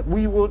 3-4 years.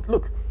 We would,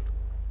 look,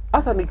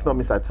 as an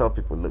economist, I tell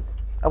people, look,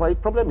 our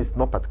problem is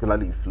not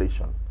particularly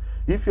inflation.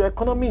 If your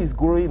economy is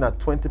growing at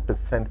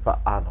 20% per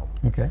annum,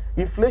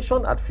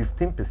 inflation at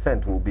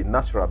 15% will be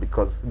natural,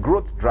 because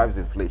growth drives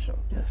inflation.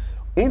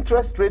 Yes.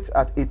 Interest rates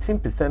at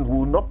 18%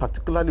 will not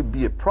particularly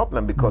be a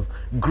problem, because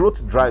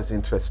growth drives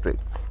interest rate.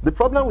 The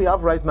problem we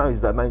have right now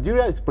is that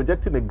Nigeria is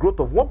projecting a growth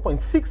of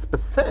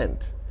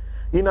 1.6%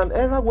 in an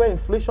era where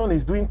inflation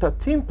is doing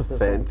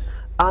 13%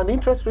 and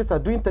interest rates are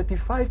doing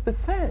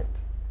 35%.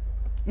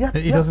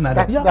 It doesn't add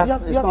up.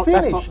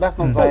 That's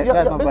not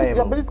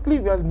viable. Basically,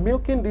 we are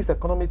milking this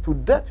economy to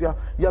death.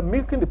 You are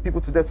milking the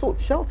people to death. So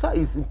shelter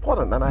is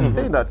important, and I'm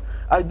saying that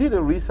I did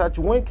a research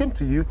when I came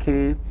to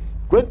UK,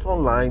 went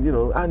online,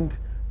 and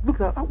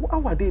look at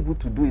how are they able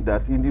to do it.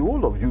 That in the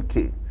whole of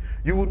UK,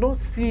 you will not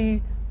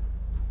see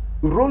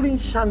rolling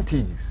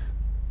shanties.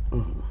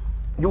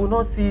 You will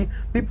not see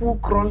people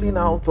crawling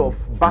out of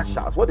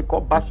bashas, what they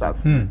call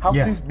bashas,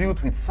 houses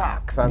built with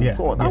sacks and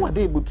so on. How are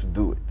they able to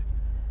do it?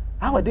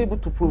 How are they able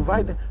to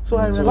provide? So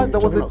I realized there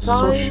was a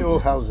time. Social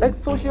housing.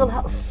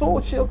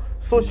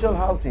 Social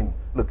housing.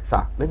 Look,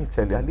 sir, let me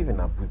tell you, I live in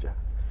Abuja.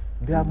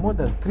 There are more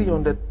than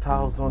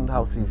 300,000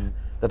 houses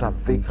that are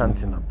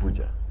vacant in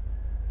Abuja.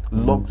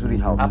 Luxury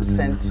houses.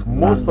 Absent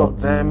Most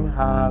of them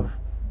have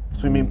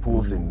swimming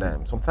pools in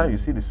them. Sometimes you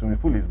see the swimming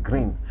pool is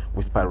green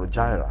with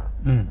spirogyra.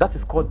 That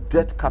is called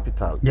debt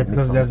capital. Yeah,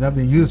 because it has not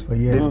been used for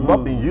years. It's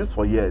not been used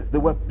for years. They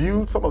were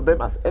built, some of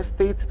them as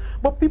estates,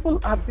 but people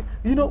are,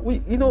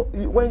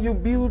 when you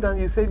build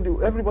and you say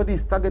everybody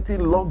is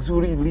targeting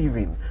luxury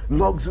living.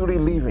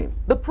 The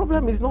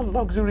problem is not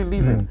luxury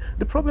living.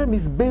 The problem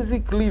is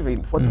basic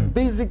living for the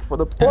basic, for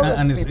the poor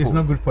and people. it's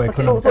not good for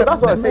economy. So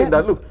that's why I'm saying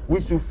that, look,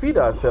 we should feed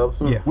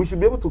ourselves. We should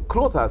be able to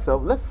clothe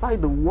ourselves. Let's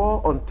fight the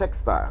war on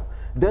textile.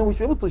 Then we should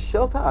be able to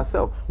shelter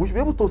ourselves. We should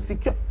be able to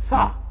secure.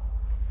 Sir,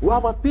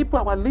 our people,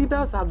 our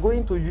leaders are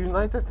going to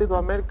United States of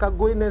America,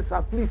 going there,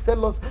 sir, please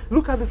tell us.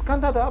 Look at the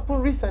scandal that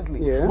happened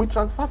recently. We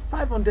transferred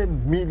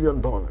 $500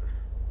 million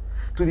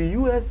to the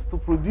US to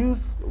produce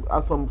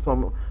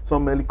some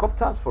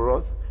helicopters for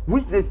us,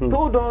 which they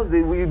told us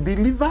they will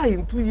deliver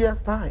in 2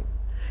 years' time.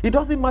 It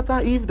doesn't matter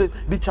if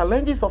the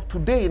challenges of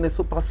today in a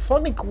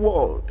supersonic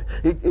world,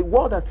 a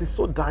world that is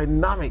so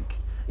dynamic,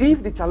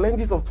 if the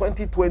challenges of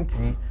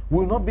 2020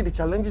 will not be the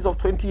challenges of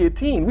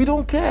 2018, we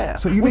don't care.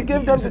 So we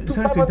gave them the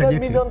 $500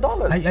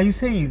 million. Are you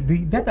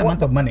saying that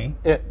amount of money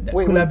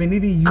could have been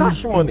even used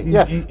cash money,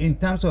 yes, in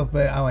terms of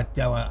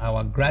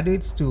our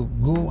graduates to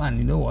go and,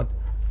 you know what,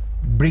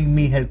 bring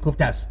me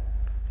helicopters?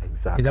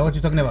 Exactly. Is that what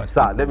you're talking about?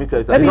 Sir, let me tell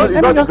you, sir. It's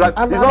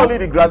not only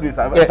the graduates.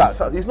 Yes.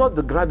 Sir, it's not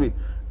the graduate.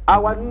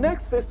 Our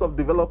next phase of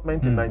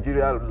development in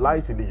Nigeria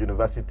lies in the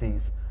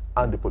universities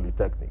and the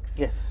polytechnics.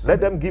 Yes. Let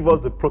them give us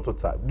the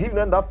prototype. Give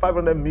them that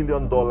 $500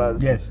 million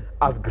Yes.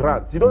 as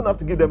grants. You don't have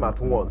to give them at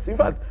once. In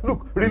fact,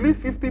 look, release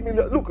 $50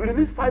 million. Look,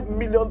 release $5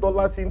 million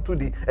into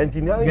the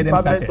engineering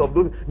departments of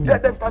those.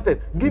 Get them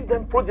started. Give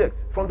them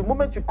projects. From the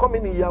moment you come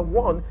in year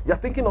one, you're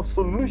thinking of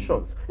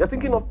solutions. You're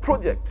thinking of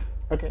projects.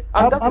 Okay.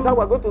 And that is how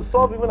we're going to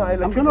solve even our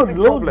electricity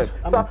problem.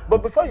 Sir,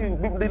 but before you,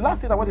 the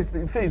last thing I want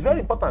to say is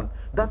very important,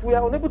 that we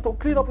are unable to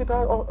clean up with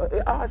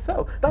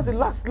ourselves. That's the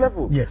last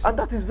level. Yes. And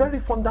that is very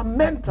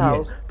fundamental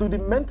Yes. to the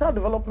mental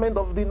development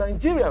of the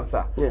Nigerians,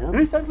 sir. Yeah.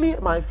 Recently,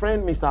 my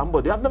friend, Mr.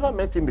 Ambodi, I've never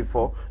met him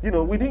before. You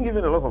know, we didn't give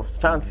him a lot of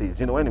chances,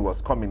 you know, when he was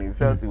coming. He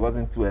felt he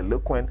wasn't too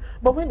eloquent.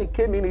 But when he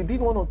came in, he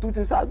did one or two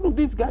things. He said, look,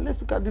 this guy,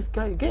 let's look at this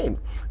guy again.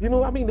 You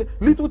know, I mean, the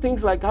little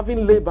things like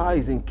having labor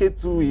is in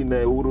Ketu, in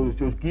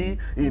Urochoki,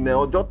 in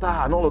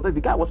Ojota, and all of that.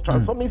 The guy was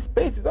transforming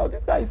space. He said, oh,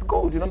 this guy is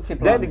gold, you know.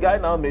 Then the guy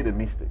now made a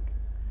mistake.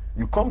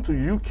 You come to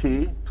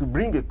UK to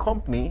bring a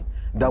company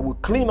that will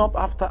clean up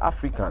after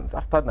Africans,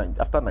 after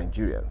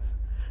Nigerians.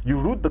 You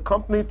route the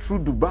company through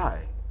Dubai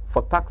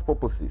for tax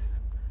purposes,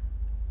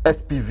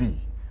 SPV,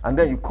 and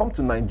then you come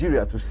to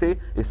Nigeria to say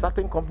a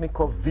certain company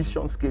called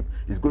Visionscape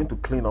is going to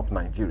clean up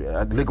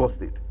Nigeria, Lagos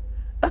State.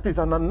 That is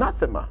an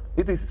anathema.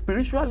 It is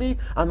spiritually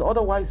and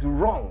otherwise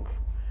wrong.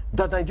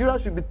 That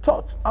Nigerians should be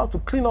taught how to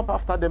clean up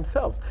after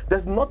themselves.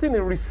 There's nothing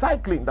in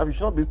recycling that we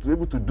should not be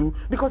able to do,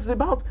 because it's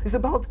about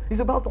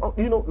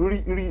you know,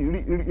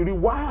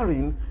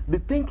 rewiring the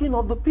thinking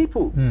of the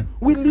people.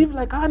 We live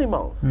like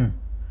animals.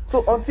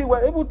 So until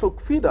we're able to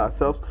feed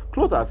ourselves,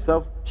 clothe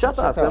ourselves,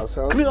 shelter ourselves,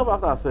 clean up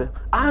after ourselves,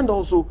 and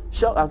also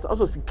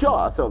secure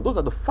ourselves, those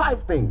are the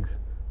 5 things.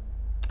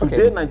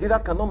 Today, Nigeria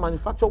cannot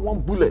manufacture one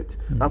bullet.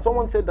 And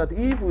someone said that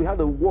if we had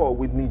a war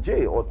with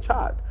Niger or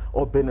Chad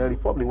or Benin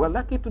Republic, we're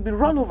likely to be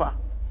run over.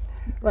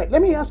 Right,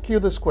 let me ask you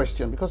this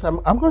question, because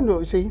I'm going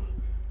to see,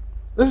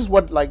 this is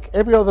what, like,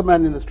 every other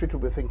man in the street will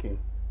be thinking.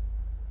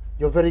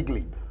 You're very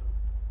glib.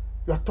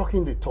 You're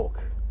talking the talk.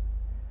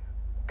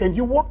 Can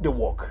you walk the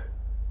walk?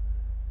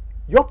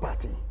 Your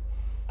party,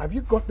 have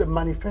you got the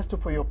manifesto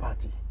for your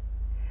party?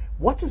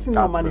 What is in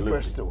your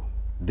manifesto?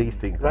 These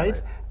things,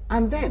 right?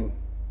 And then,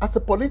 as a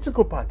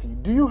political party,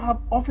 do you have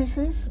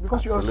offices?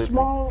 Because you're a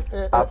small.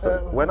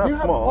 We're not do you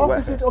small. Have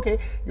offices? Okay,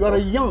 you are a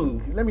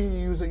young. Let me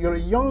use it. You're a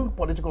young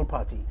political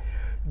party.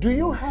 Do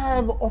you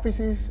have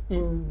offices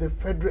in the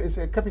federal,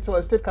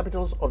 state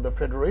capitals of the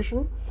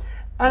federation?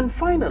 And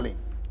finally,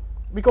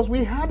 because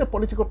we had a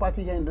political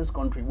party here in this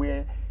country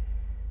where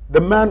the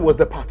man was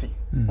the party.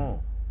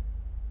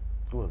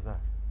 Who was that?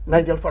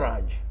 Nigel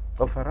Farage.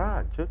 Oh,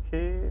 Farage,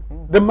 okay.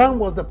 The man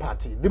was the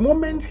party. The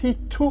moment he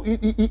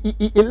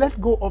let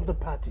go of the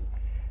party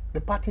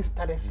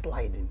started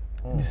sliding.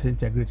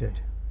 Disintegrated.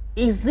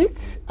 Is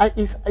it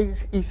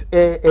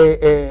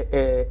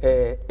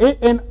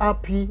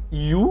ANRP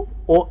you,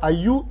 or are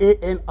you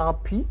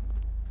ANRP?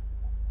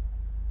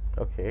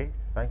 Okay,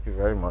 thank you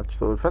very much.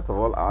 So first of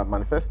all, our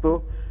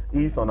manifesto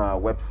is on our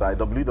website,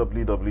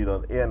 www.anrp.org.ng.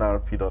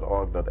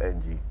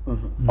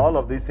 All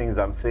of these things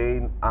I'm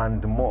saying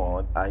and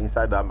more are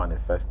inside that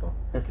manifesto.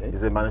 Okay.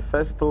 It's a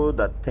manifesto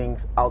that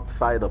thinks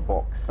outside the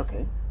box.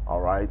 Okay. All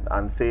right,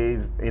 and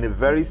says in a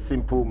very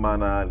simple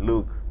manner,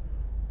 look,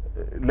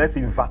 let's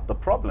invert the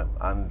problem,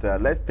 and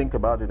let's think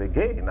about it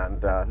again,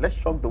 and let's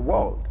shock the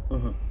world.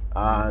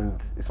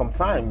 And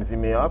sometimes it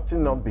may actually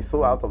not be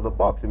so out of the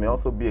box. It may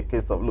also be a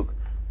case of, look,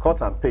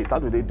 cut and paste. How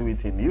do they do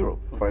it in Europe?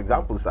 For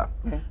example, sir,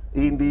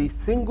 in the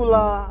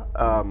singular,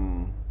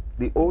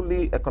 the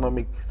only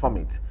economic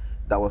summit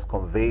that was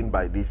convened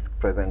by this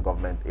present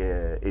government,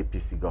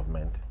 APC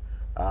government,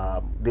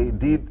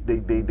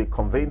 they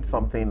convened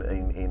something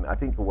in I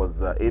think it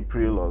was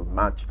April or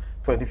March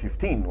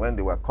 2015, when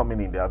they were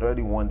coming in. They had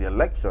already won the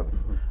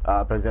elections.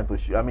 President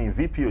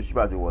VP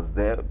Oshibade was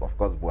there. Of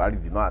course,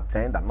 Buhari did not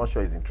attend. I'm not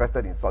sure he's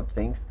interested in such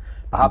things.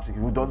 Perhaps he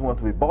doesn't want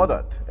to be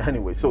bothered.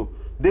 Anyway, so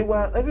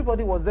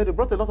everybody was there. They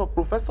brought a lot of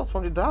professors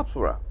from the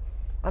diaspora.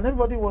 And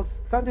everybody was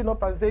standing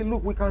up and saying,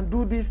 look, we can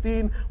do this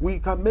thing. We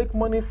can make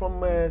money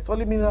from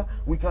Solimina.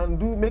 We can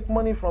make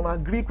money from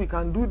Agric. We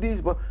can do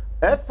this. But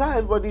after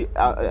everybody,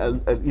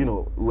 you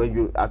know, when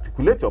you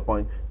articulate your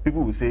point,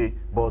 people will say,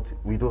 but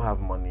we don't have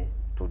money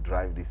to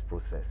drive this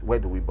process. Where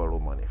do we borrow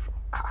money from?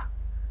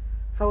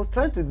 So I was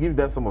trying to give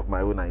them some of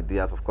my own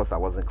ideas. Of course, I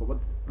wasn't. But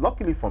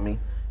luckily for me,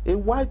 a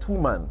white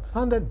woman,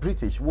 sounded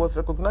British, was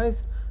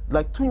recognized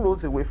like 2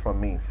 rows away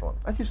from me in front.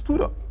 And she stood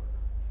up.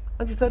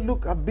 And she said,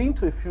 look, I've been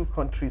to a few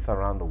countries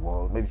around the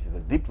world. Maybe she's a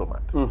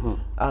diplomat.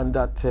 And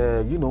that,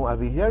 you know, I've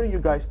been hearing you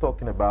guys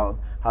talking about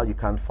how you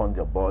can't fund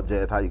your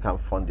budget, how you can't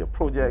fund your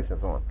projects and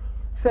so on.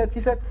 She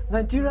said,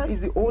 Nigeria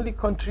is the only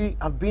country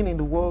I've been in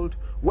the world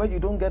where you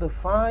don't get a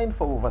fine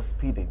for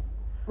overspeeding.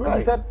 And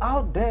she said,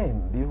 how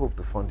then do you hope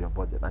to fund your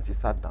budget? And she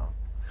sat down.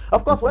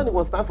 Of course, when it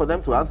was time for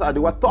them to answer, they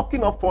were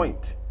talking off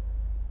point.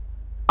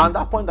 And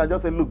that point, I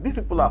just said, look, these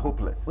people are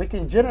hopeless. We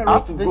can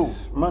generate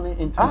this money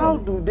internally. How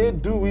do they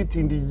do it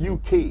in the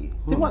UK?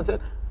 Someone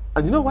said,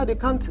 and you know why they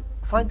can't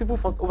find people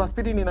for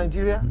overspeeding in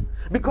Nigeria?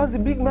 Because the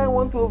big men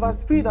want to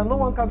overspeed and no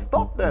one can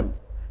stop them.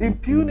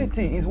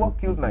 Impunity is what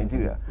killed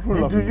Nigeria.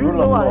 Do you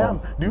know I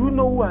am? Do you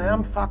know who I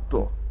am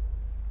factor?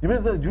 You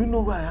mean, do you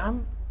know who I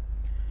am?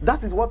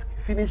 That is what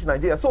finished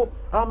Nigeria. So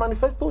our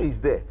manifesto is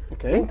there.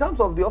 Okay. In terms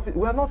of the office,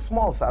 we are not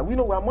small, sir. We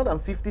know we are more than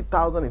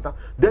 50,000 in town.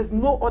 There's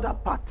no other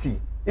party,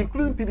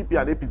 including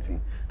PDP and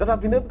APT, that have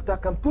been able,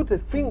 that can put a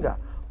finger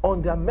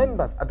on their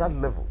members at that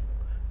level.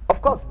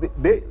 Of course, the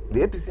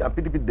APC and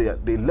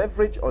PDP, they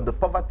leverage on the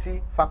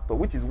poverty factor,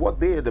 which is what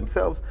they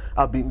themselves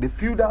have been, the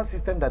feudal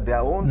system that they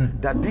are on,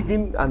 they're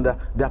digging and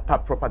they're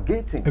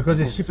propagating. Because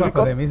it's cheaper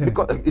for them, isn't it?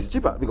 Because it's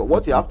cheaper. Because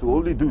what you have to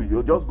only do,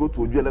 you just go to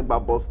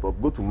Ojuelegba bus stop,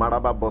 go to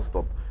Maraba bus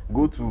stop,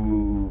 go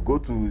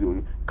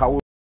to Kawo,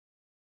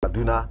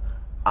 Kaduna,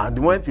 and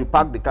when you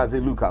park the car, say,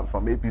 look, I'm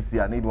from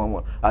APC, I need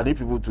one. I need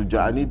people to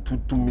join. I need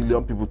 2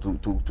 million people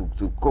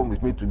to come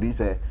with me to this,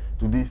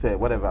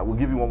 whatever. We'll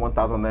give you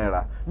 1,000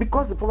 naira.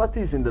 Because the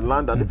poverty is in the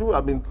land and the people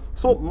have been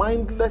so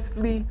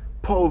mindlessly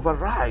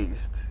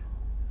pulverized.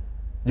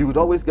 You would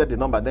always get the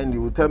number, then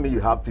you would tell me you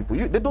have people.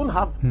 They don't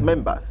have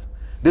members.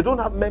 They don't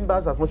have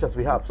members as much as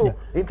we have. So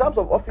in terms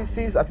of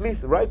offices, at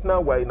least right now,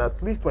 we're in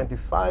at least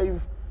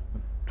 25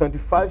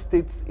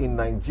 states in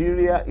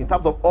Nigeria in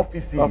terms of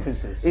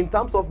offices. In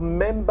terms of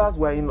members,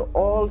 we're in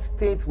all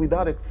states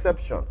without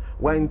exception.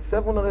 We're in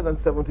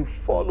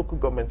 774 local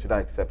governments without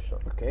exception.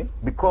 Okay.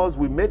 Because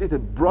we made it a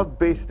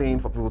broad-based thing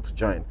for people to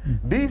join.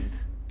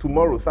 This,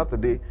 tomorrow,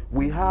 Saturday,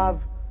 we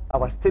have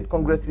our state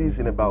congresses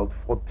in about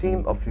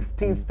 14 or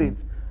 15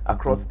 states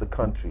across the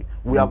country.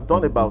 We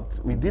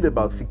did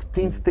about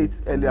 16 states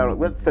earlier on.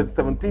 We had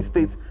 17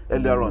 states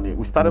earlier on.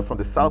 We started from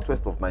the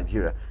southwest of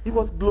Nigeria. It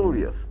was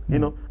glorious, you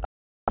know.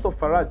 So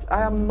Farage,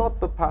 I am not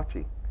the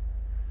party.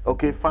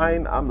 Okay,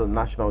 fine, I'm the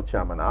national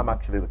chairman. I'm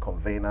actually the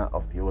convener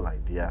of the whole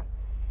idea.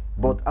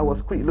 But I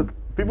was quick. Look,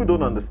 people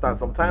don't understand.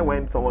 Sometimes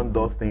when someone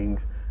does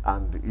things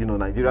and, you know,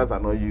 Nigerians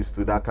are not used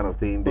to that kind of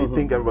thing, they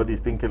think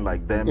everybody's thinking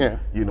like them.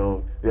 You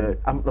know,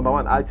 number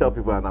one, I tell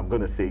people, and I'm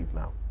going to say it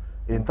now.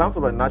 In terms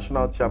of a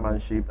national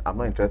chairmanship, I'm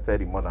not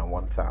interested in more than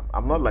one term.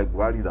 I'm not like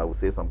Buhari that will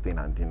say something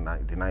and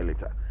deny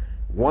later.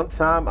 One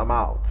term, I'm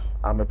out.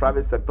 I'm a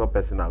private sector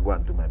person. I'll go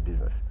and do my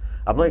business.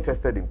 I'm not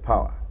interested in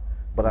power,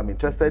 but I'm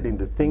interested in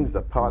the things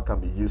that power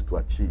can be used to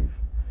achieve.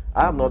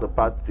 I am not the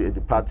party.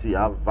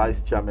 I have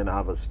vice chairman. I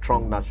have a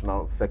strong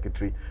national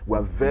secretary.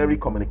 We're very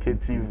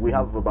communicative. We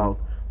have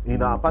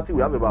in our party,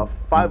 we have about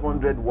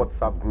 500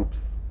 WhatsApp groups.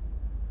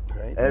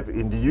 Right.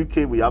 In the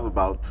UK, we have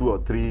about 2 or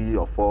 3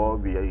 or 4.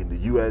 We are in the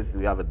US,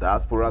 we have a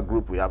diaspora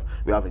group. We have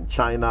in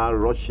China,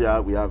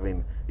 Russia. We have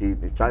in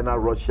China,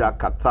 Russia,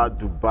 Qatar,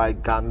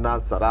 Dubai, Ghana,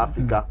 South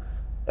Africa.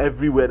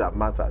 Everywhere that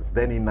matters.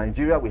 Then in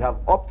Nigeria, we have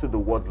up to the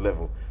world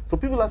level. So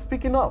people are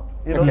speaking up.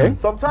 You know,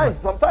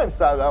 sometimes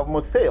I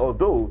must say,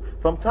 although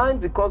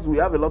sometimes because we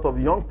have a lot of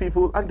young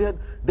people and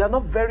they're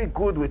not very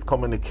good with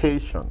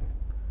communication.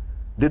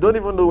 They don't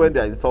even know when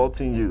they're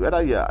insulting you.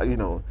 Whether you're, you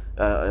know,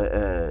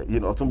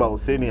 Otumba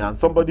Hosseini and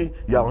somebody,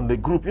 you're on the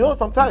group. You know,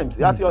 sometimes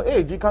at your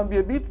age, it can be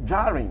a bit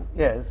jarring.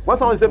 Yes. When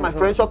someone says, my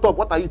friend, shut up,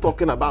 what are you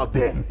talking about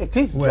there? It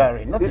is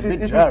jarring, not it a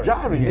bit is jarring.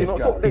 jarring. You know,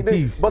 so it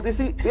is. But you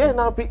see,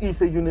 ANRP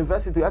is a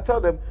university. I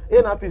tell them,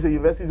 ANRP is a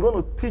university. It's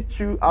going to teach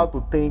you how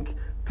to think,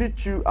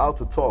 teach you how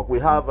to talk. We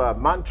have a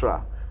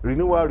mantra,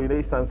 renewal,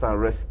 renaissance, and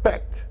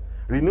respect.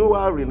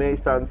 Renewal,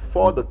 renaissance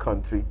for the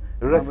country.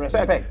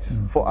 Respect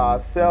for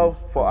ourselves,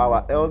 for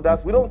our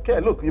elders. We don't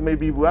care. Look, you may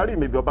be Buhari, you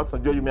may be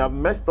Obasanjo, you may have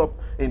messed up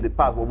in the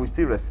past, but we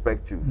still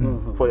respect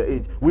you for your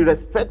age. We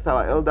respect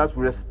our elders,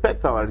 we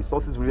respect our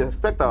resources, we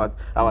respect our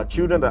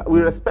children, we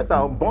respect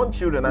our unborn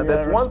children. And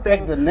there's one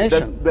thing, the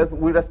nation.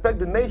 We respect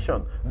the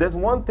nation. There's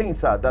one thing,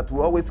 sir, that we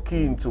always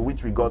key into,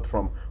 which we got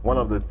from one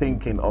of the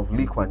thinking of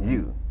Lee Kuan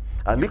Yew.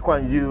 And Lee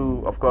Kuan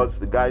Yew, of course,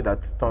 the guy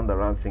that turned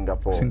around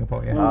Singapore.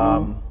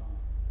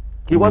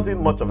 He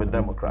wasn't much of a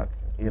Democrat.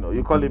 You know,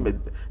 you call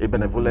him a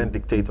benevolent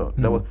dictator.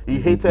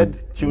 He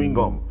hated chewing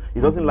gum.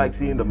 He doesn't like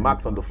seeing the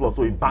marks on the floor,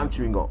 so he banned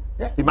chewing gum.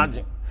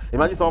 Imagine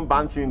someone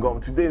banned chewing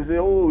gum today. Say,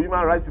 oh,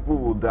 human rights people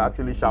would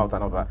actually shout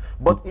and all that.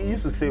 But he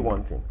used to say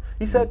one thing.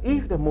 He said,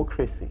 if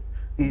democracy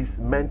is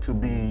meant to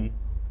be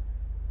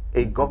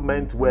a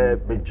government where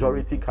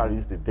majority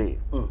carries the day,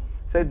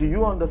 said, do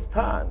you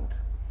understand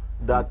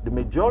that the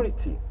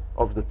majority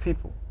of the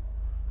people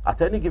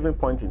at any given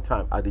point in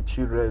time are the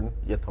children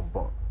yet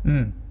unborn?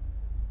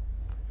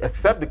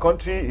 Except the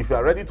country, if you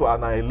are ready to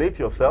annihilate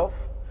yourself,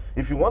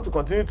 if you want to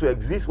continue to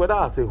exist, whether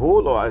as a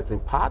whole or as in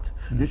part,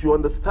 you should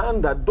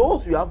understand that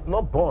those you have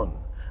not born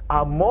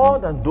are more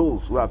than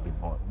those who have been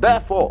born.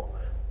 Therefore,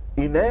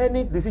 in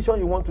any decision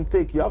you want to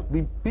take, you have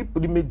the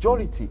people, the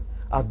majority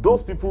are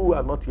those people who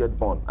are not yet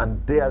born,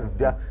 and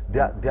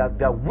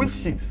their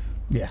wishes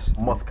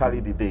must carry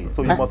the day.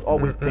 So you must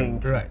always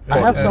think. Right. I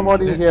have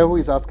somebody here who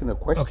is asking a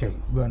question. Okay,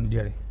 go on,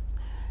 Jerry.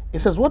 It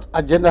says, what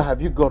agenda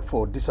have you got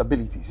for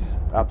disabilities?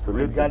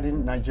 Absolutely.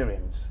 Regarding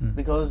Nigerians?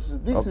 Because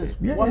this is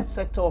one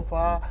sector of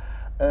our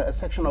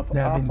section of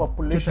our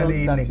population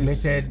totally that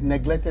is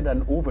neglected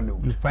and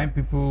overlooked. You find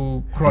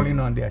people crawling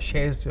on their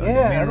chests on the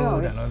main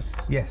road and all.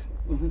 Yes.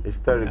 It's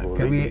terrible.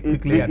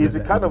 It's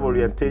the kind of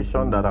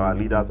orientation that our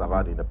leaders have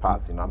had in the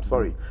past. You know, I'm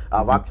sorry.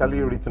 I've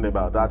actually written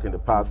about that in the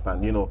past,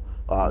 and you know,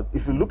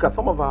 if you look at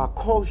some of our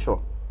culture,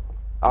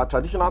 our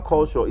traditional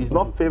culture is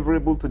not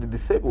favorable to the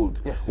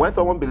disabled. Yes. When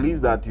someone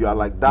believes that you are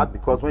like that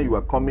because when you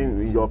were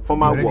coming in your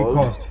former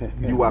world,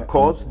 you were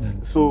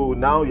caused, so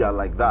now you are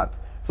like that.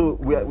 So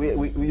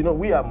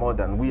we are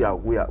modern.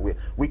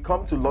 We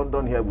come to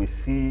London here. We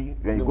see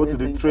when you go to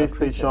the train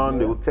station,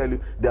 they will tell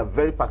you they are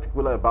very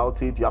particular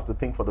about it. You have to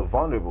think for the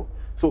vulnerable.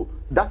 So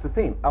that's the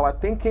thing. Our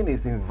thinking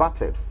is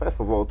inverted. First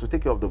of all, to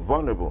take care of the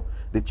vulnerable,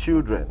 the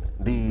children,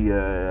 they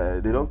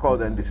don't call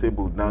them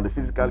disabled now. The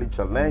physically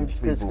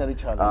challenged people.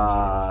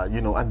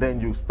 You know, and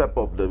then you step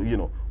up the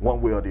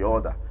one way or the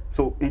other.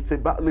 So it's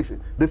about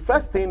the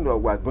first thing that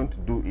we're going to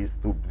do is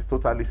to be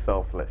totally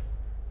selfless.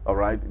 All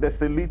right,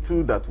 there's a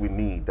little that we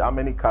need. How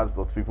many cars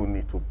does people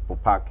need to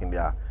park in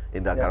their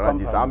garages?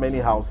 Compounds. How many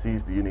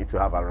houses do you need to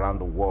have around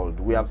the world?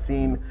 We have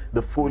seen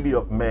the folly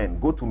of men.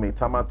 Go to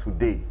Maitama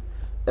today.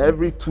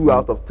 Every 2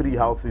 out of 3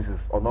 houses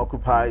is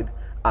unoccupied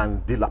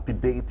and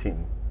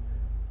dilapidating.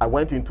 I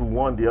went into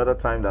one the other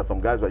time that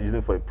some guys were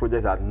using for a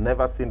project. I'd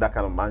never seen that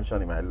kind of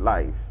mansion in my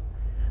life.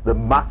 The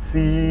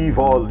massive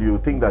hall, you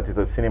think that is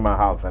a cinema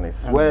house, and I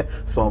swear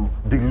some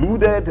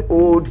deluded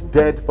old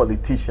dead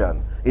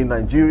politician in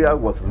Nigeria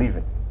was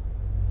living.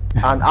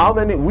 And how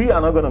many, we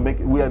are not going to make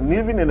it. We are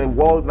living in a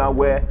world now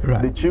where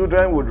the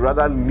children would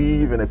rather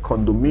live in a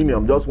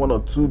condominium, just 1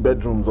 or 2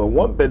 bedrooms or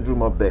 1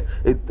 bedroom up there.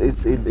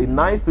 It's a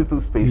nice little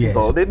space, is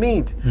all they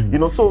need. You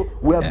know, so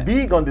we are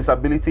big on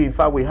disability. In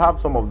fact, we have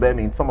some of them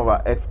in some of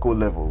our exco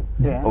level,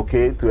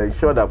 okay, to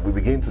ensure that we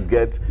begin to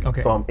get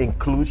some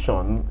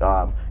inclusion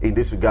in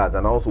this regard.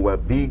 And also we're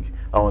big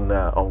on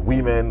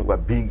women, we're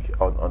big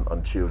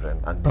on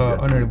children. And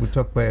Honorable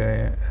Tope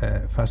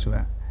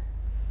Fasua,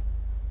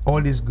 all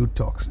these good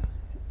talks,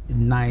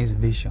 nice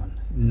vision,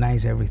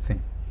 nice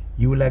everything,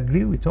 you will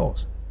agree with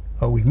us,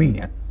 or with me,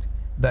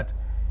 that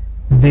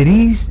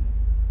there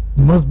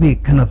must be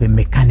kind of a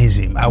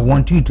mechanism. I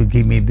want you to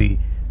give me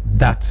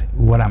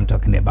what I'm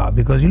talking about,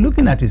 because you're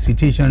looking at a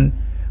situation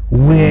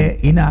where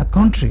in our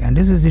country, and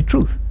this is the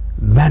truth,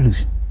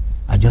 values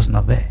are just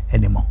not there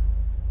anymore.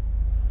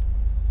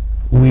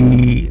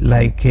 We,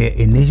 like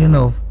a nation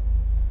of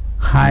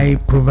high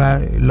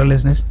profile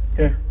lawlessness,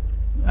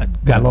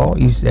 galore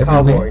is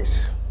everywhere.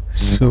 Cowboys.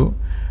 So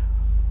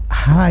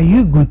how are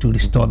you going to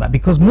restore that?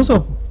 Because most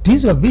of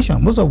this your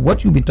vision, most of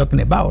what you've been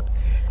talking about,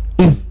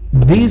 if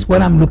this is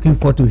what I'm looking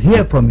for to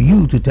hear from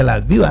you to tell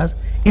our viewers,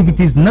 if it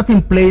is not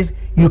in place,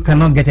 you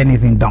cannot get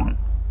anything done.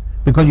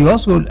 Because you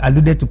also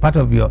alluded to part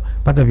of your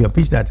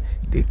pitch that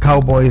the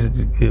cowboys,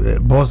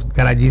 boss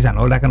garages and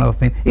all that kind of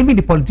thing, even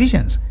the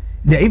politicians,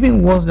 they're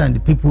even worse than the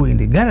people in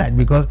the garage,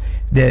 because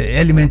the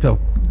element of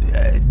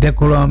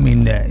decorum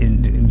in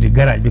the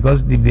garage,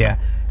 because if their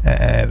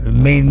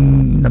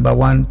main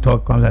 #1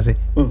 talk comes and say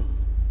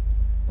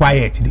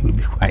quiet, they will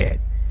be quiet,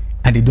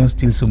 and they don't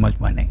steal so much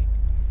money.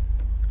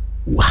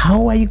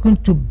 How are you going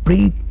to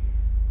bring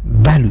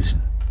values,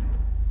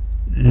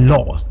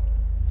 laws,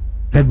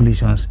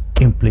 regulations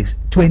in place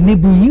to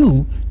enable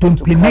you to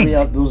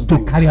implement,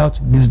 to carry out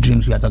these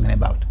dreams we are talking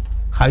about?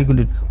 How are you going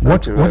to,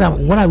 what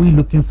are we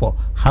looking for?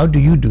 How do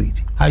you do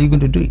it? How are you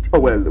going to do it? Oh,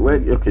 well,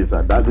 okay,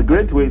 sir.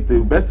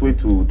 The best way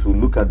to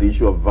look at the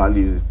issue of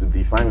values is to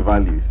define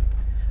values.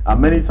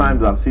 And many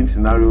times I've seen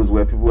scenarios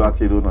where people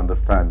actually don't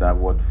understand that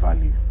word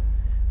value.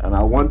 And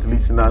I want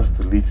listeners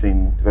to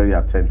listen very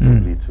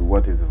attentively to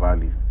what is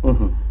value.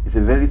 It's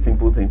a very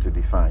simple thing to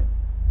define.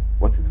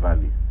 What is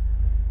value?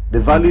 The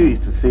value is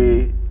to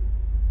say,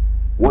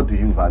 what do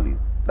you value?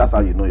 That's how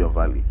you know your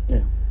value.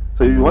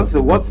 So if you want to say,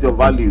 what's your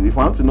value? If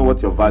I want to know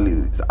what your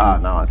value is,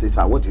 now I say,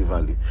 sir, what do you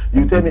value?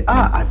 You tell me,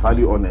 I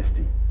value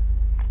honesty.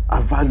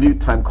 I value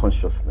time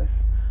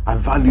consciousness. I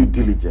value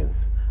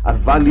diligence. I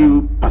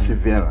value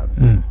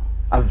perseverance.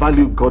 I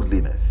value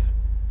godliness.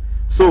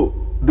 So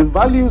the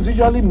values,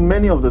 usually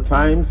many of the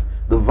times,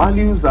 the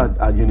values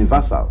are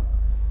universal.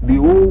 The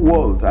whole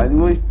world, I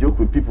always joke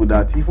with people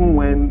that even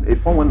when a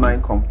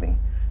 419 company,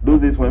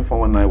 those days when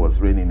 419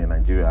 was reigning in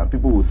Nigeria, and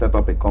people will set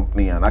up a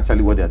company, and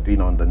actually what they are doing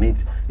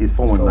underneath is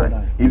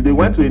 419. If they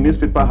went to a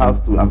newspaper house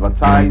to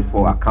advertise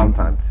for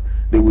accountants,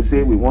 they would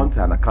say, we want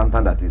an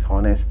accountant that is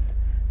honest,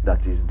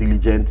 that is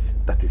diligent,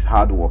 that is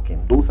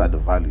hardworking. Those are the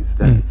values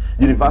that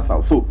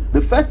universal. So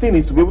the first thing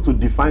is to be able to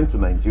define to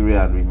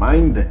Nigeria and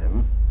remind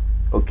them,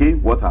 okay,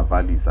 what our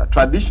values are.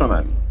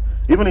 Traditionally,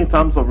 even in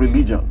terms of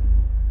religion,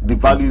 the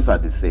values are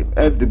the same.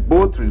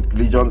 Both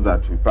religions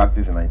that we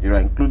practice in Nigeria,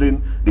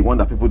 including the one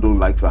that people don't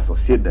like to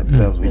associate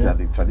themselves with, are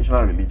the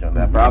traditional religion.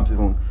 They're perhaps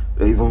even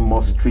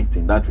more strict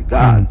in that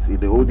regard. In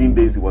the olden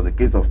days, it was a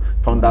case of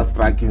thunder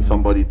striking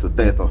somebody to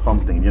death or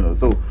something, you know.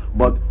 So,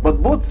 but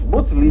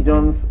both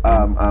religions,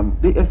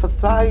 they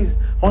emphasize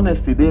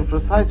honesty, they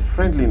emphasize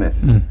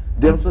friendliness,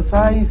 they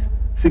emphasize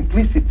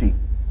simplicity.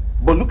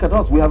 But look at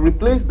us, we have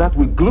replaced that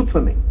with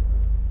gluttony.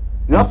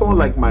 You have someone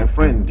like my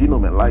friend Dino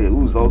Melaye,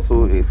 who is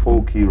also a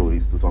folk hero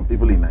to some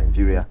people in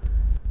Nigeria.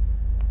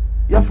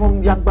 You're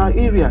from Yagba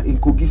area in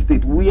Kogi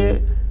State,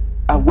 where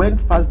I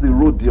went past the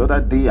road the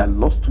other day. I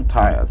lost 2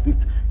 tires.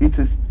 It's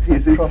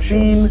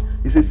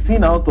a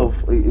scene out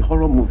of a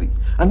horror movie.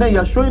 And then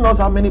you're showing us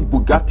how many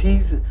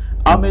Bugattis,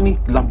 how many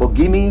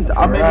Lamborghinis,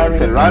 how many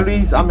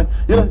Ferraris.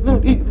 You know, no,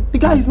 the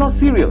guy is not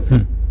serious.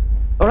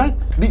 All right,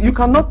 you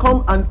cannot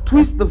come and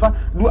twist the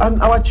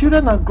and our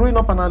children are growing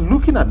up and are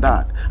looking at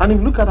that. And if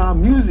you look at our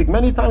music,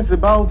 many times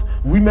about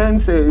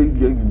women's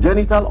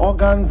genital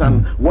organs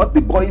and what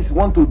the boys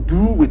want to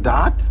do with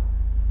that.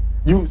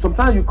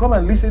 Sometimes you come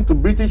and listen to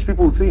British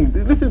people sing.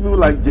 Listen to people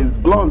like James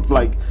Blunt,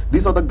 like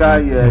this other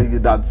guy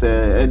that's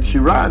Ed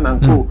Sheeran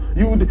and co.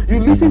 You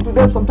listen to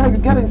them. Sometimes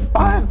you get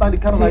inspired by the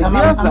kind of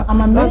ideas.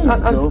 I'm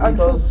amazed though,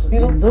 because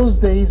in those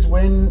days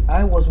when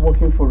I was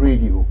working for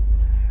radio,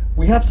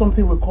 we have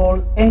something we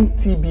call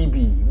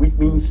NTBB, which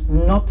means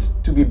not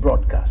to be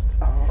broadcast.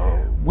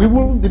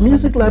 The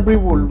music library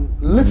will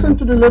listen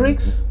to the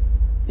lyrics.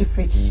 If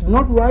it's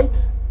not right,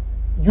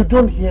 you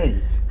don't hear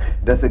it.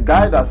 There's a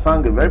guy that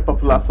sang a very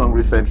popular song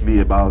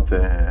recently about,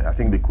 I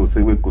think the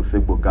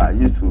Kosebo guy. I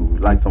used to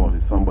like some of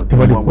his songs, but this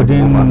one was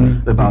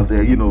about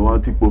the,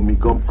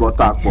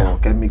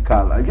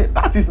 chemical.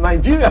 That is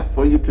Nigeria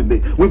for you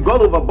today. We've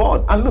gone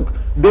overboard. And look,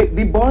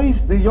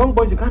 the young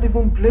boys, you can't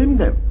even blame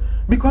them.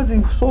 Because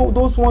if so,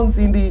 those ones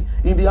in the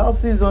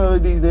houses,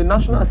 the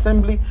National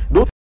Assembly,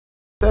 those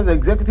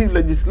executive,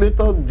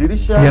 legislator,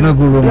 judiciary,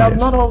 they have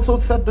not also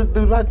set the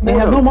right morals. They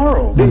have no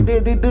morals.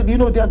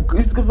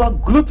 It's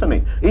about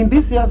gluttony. In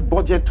this year's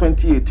budget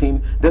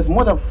 2018, there's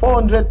more than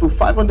 400 to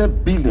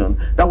 500 billion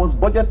that was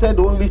budgeted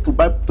only to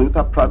buy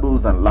Toyota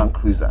Prados and Land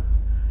Cruiser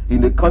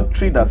in a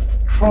country that's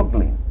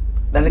struggling.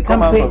 That they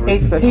can't pay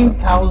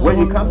 18,000 when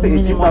you can't pay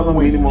 18,000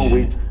 minimum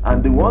wage,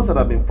 and the ones that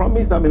have been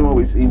promised that minimum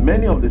wage in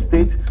many of the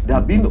states, they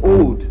have been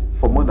owed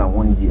for more than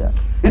 1 year.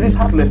 It is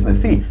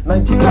heartlessness. See,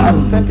 Nigeria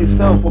has set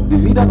itself up, the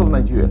leaders of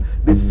Nigeria,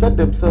 they've set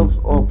themselves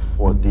up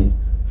for the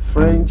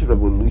French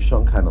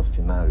Revolution kind of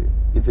scenario.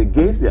 It's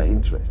against their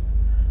interests.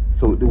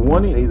 So the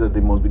warning is that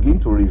they must begin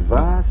to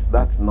reverse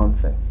that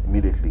nonsense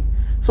immediately.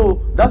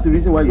 So that's the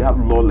reason why you have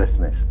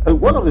lawlessness.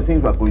 One of the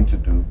things we're going to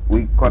do,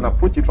 we can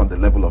approach it from the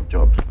level of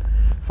jobs.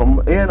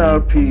 From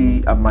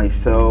ANRP and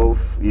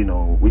myself,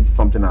 which is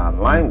something I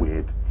align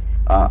with,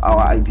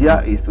 our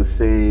idea is to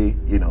say,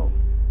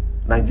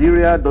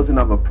 Nigeria doesn't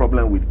have a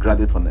problem with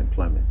graduate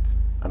unemployment.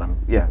 And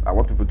I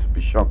want people to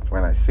be shocked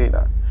when I say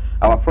that.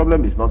 Our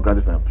problem is not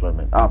graduate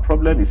unemployment. Our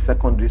problem is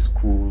secondary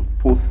school,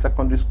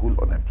 post-secondary school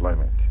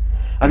unemployment.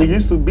 And it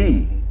used to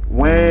be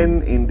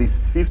when in the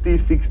 50s,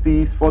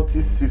 60s,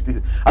 40s,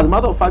 50s. As a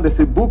matter of fact, there's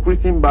a book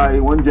written by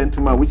one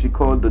gentleman which he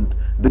called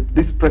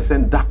This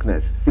Present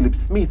Darkness. Philip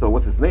Smith, or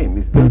what's his name?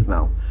 He's dead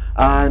now.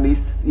 And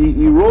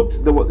he wrote,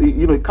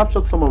 he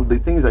captured some of the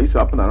things that used to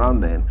happen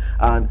around then.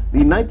 And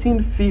in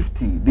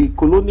 1950, the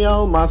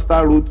colonial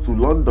master wrote to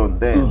London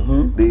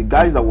then, the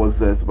guys that was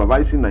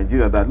supervising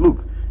Nigeria, that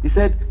look, he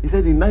said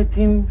in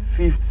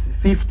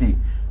 1950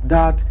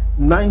 that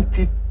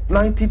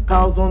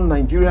 90,000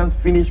 Nigerians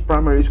finished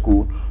primary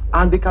school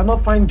and they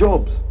cannot find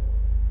jobs.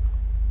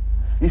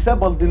 He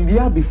said, but the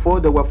year before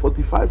there were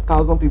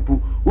 45,000 people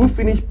who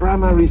finished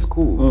primary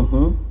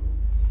school.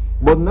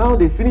 But now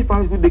they finish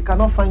primary school, they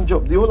cannot find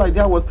jobs. The whole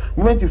idea was,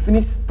 the moment you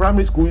finish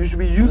primary school, you should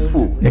be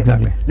useful.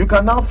 Exactly. You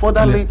can now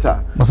further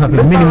later. Must have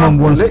a minimum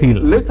one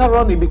skill. Later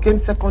on, it became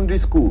secondary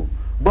school.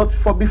 But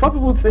before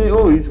people say,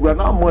 we're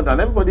now modern,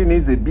 everybody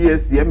needs a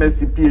BSc,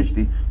 MSc,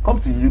 PhD, come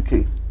to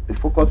UK. The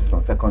focus is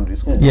on secondary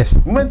school. Yes.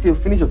 The moment you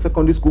finish your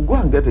secondary school, go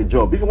and get a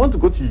job. If you want to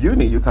go to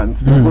uni, you can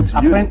still go to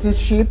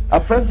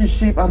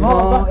apprenticeship and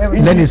all that.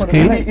 Learning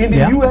skill. In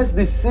the US,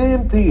 the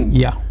same thing.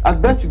 Yeah.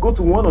 At best, you go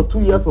to 1 or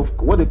 2 years of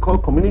what they call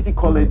community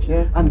college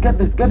and get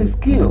a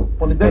skill.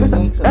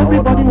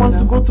 Everybody wants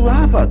to go to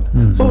Harvard.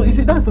 So you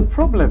see, that's the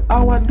problem.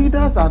 Our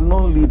leaders are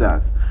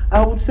non-leaders.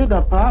 I would say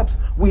that perhaps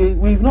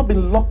we've not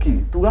been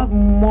lucky to have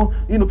more,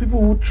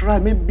 people who try,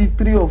 maybe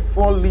 3 or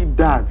 4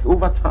 leaders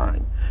over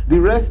time. The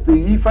rest,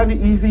 you find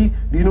it easy.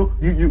 You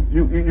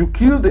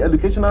kill the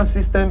educational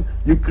system.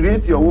 You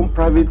create your own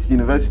private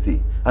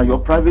university and your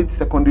private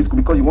secondary school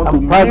because you want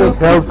to private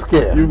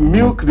healthcare. You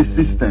milk the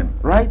system,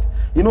 right?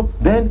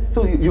 Then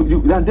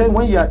and then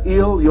when you are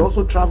ill, you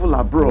also travel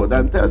abroad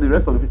and tell the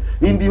rest of the people.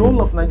 In the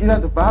whole of Nigeria,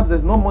 perhaps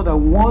there's no more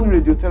than 1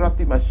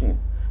 radiotherapy machine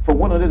for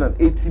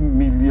 180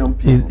 million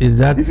people. Is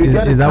that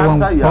one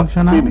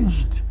functional?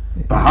 Finished.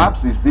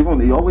 Perhaps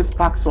it always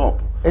packs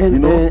up. And, you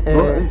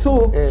know,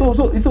 so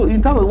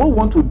in terms of what we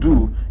want to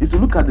do is to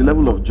look at the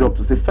level of job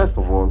to say, first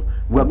of all,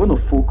 we are going to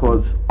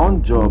focus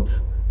on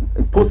jobs,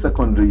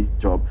 post-secondary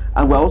job,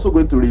 and we're also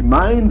going to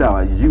remind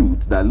our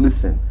youth that,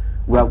 listen,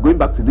 we are going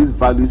back to this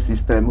value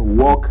system,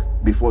 work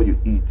before you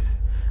eat.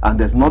 And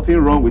there's nothing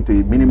wrong with a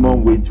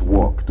minimum wage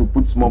work to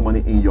put small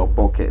money in your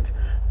pocket.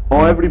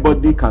 Or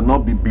everybody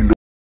cannot be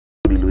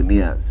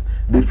billionaires.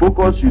 The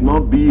focus should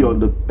not be on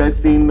the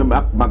person.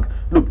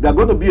 Look, there are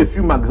going to be a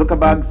few Mark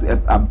Zuckerbergs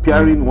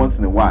appearing once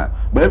in a while,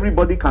 but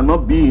everybody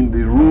cannot be in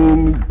the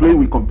room playing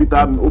with computer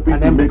and hoping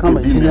to make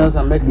a genius.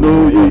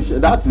 No,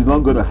 that is not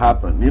going to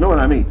happen. You know what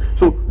I mean?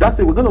 So that's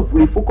it. We're going to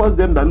refocus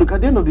them that, look,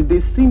 at the end of the day,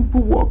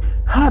 simple work,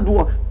 hard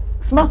work.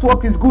 Smart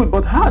work is good,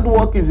 but hard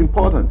work is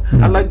important.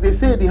 And like they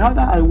say, the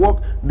harder I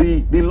work,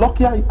 the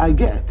luckier I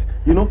get.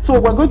 You know, so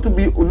we're going to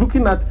be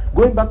looking at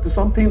going back to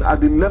something at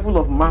the level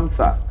of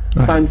MAMSA.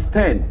 Times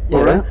 10,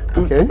 all right,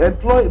 to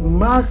employ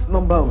mass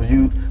number of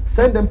youth,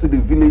 send them to the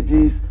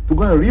villages to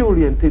go and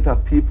reorientate our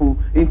people,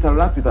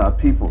 interact with our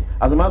people.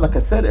 As a matter, like I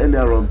said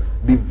earlier on,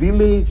 the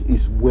village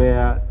is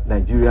where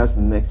Nigeria's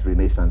next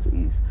renaissance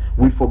is.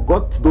 We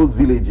forgot those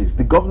villages.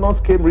 The governors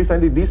came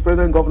recently, these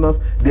present governors,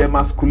 they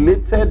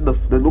emasculated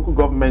the local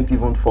government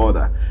even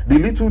further. The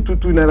little 2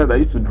 naira that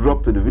used to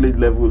drop to the village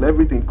level,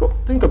 everything.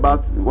 Think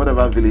about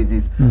whatever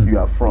villages you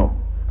are from.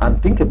 And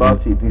think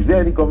about it. Is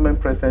there any government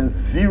presence?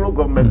 Zero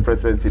government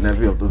presence in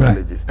every of those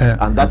villages.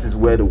 And that is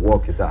where the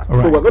work is at.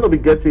 So we're going to be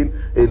getting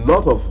a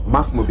lot of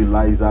mass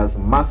mobilizers,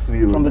 mass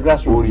from the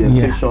grassroots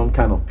orientation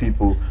kind of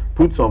people.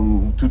 Put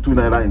some 2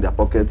 naira in their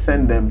pocket,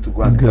 send them to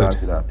go and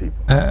interact with our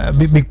people.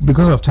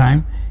 Because of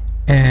time,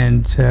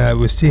 and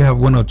we still have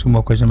 1 or 2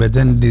 more questions, but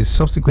then the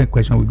subsequent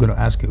question we're going to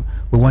ask you,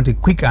 we want a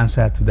quick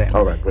answer to them.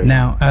 All right, great.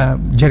 Now,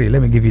 Jerry,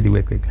 let me give you the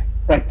way quickly.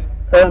 Right.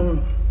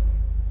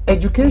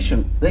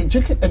 Education, the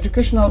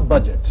educational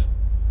budget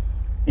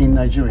in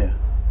Nigeria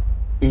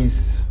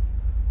is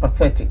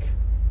pathetic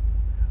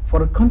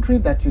for a country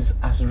that is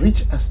as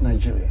rich as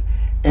Nigeria.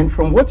 And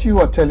from what you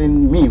are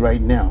telling me right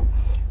now,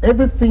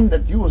 everything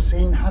that you are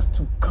saying has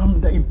to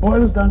come, it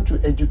boils down to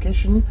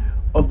education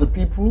of the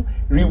people,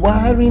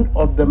 rewiring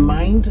of the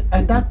mind,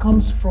 and that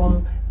comes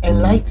from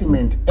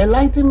enlightenment.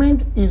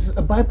 Enlightenment is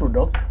a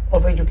byproduct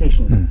of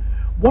education.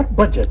 What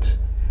budget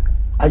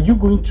are you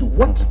going to,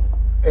 what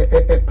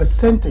a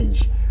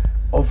percentage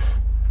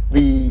of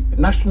the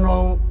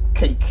national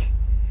cake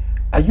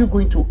are you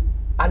going to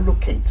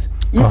allocate?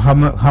 Or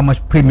how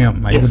much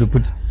premium are you going to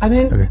put? And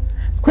then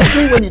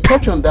quickly, when you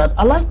touch on that,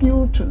 I'd like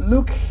you to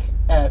look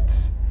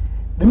at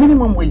the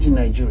minimum wage in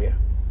Nigeria.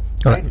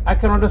 Right? I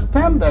can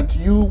understand that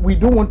we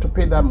don't want to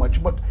pay that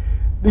much, but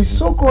the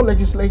so-called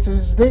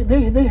legislators,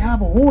 they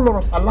have a whole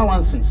lot of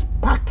allowances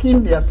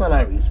packing their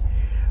salaries.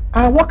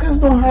 Our workers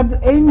don't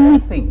have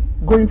anything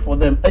going for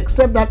them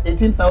except that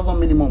 18,000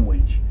 minimum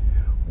wage.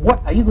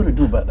 What are you going to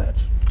do about that?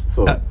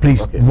 So,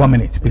 please, 1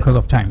 minute because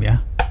of time, yeah?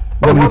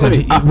 1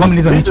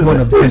 minute on each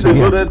one of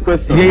the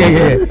questions.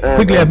 Yeah.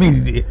 Quickly, I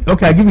mean,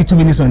 okay, I'll give you 2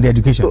 minutes on the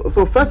education.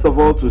 So first of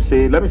all, to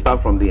say, let me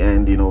start from the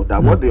end, you know,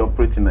 that what they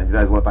operate in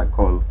Nigeria is what I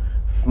call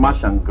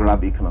smash and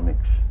grab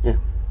economics.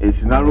 A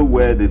scenario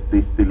where the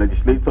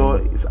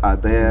legislators are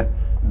there,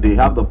 they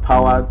have the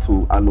power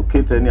to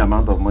allocate any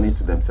amount of money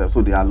to themselves,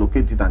 so they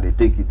allocate it and they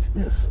take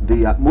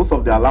it. Most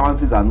of the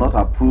allowances are not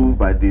approved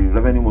by the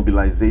Revenue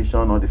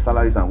Mobilization or the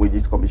Salaries and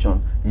Wages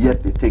Commission,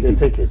 yet they take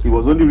it. It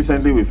was only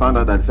recently we found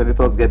out that the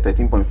senators get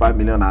 13.5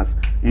 million as,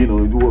 you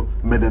know,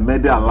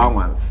 media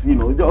allowance, you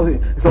know,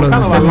 some kind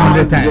of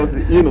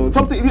allowance, you know,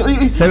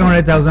 something.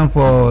 700,000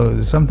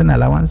 for something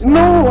allowance?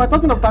 No, we're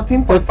talking of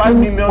 13.5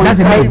 million. That's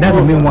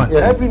the main one.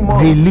 Every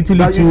month. The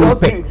little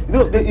pay.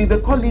 No,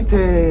 they call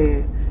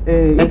it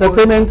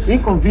entertainment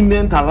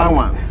inconvenient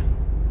allowance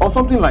or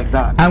something like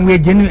that. And we're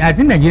genuinely, I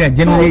think Nigeria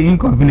generally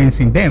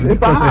inconveniencing them.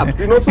 Perhaps,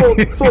 you know, so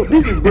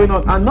this is going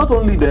on, and not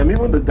only them,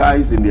 even the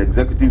guys in the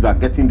executive are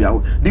getting their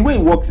own. The way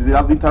it works is,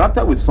 I've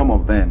interacted with some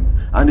of them,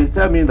 and they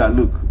tell me that,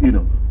 look, you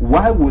know,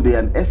 why would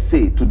an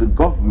essay to the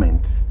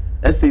government,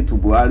 essay to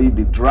Buhari,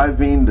 be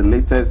driving the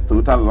latest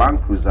Toyota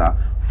Land Cruiser,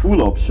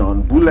 full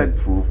option,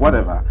 bulletproof,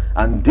 whatever,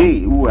 and they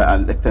who were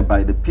elected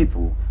by the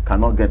people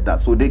cannot get that,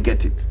 so they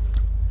get it.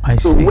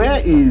 So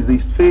where is the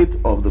fate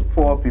of the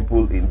poor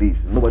people in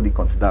this? Nobody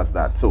considers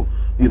that. So,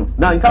 you know,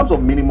 now in terms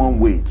of minimum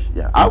wage,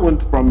 I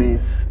won't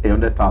promise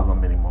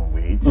 100,000 minimum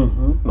wage.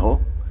 No,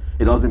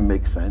 it doesn't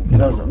make sense. It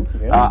doesn't.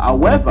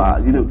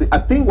 However, you know, I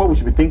think what we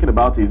should be thinking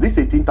about is this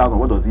 18,000.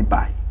 What does it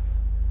buy?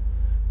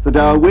 So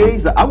there are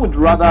ways that I would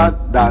rather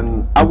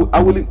than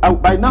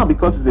by now,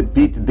 because it's a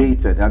bit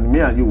dated, and me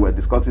and you were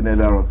discussing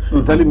earlier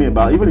on, telling me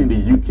about, even in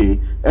the UK,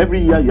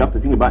 every year you have to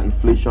think about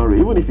inflation rate.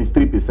 Even if it's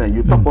 3%,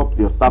 you top up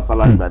your staff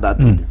salary by that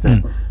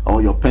 3%,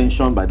 or your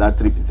pension by that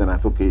 3%.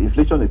 That's okay.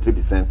 Inflation is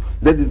 3%.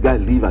 Let this guy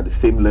live at the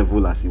same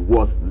level as he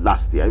was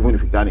last year, even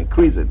if he can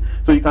increase it.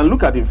 So you can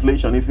look at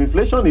inflation. If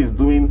inflation is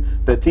doing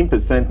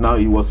 13% now,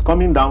 it was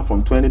coming down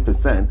from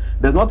 20%.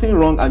 There's nothing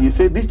wrong. And you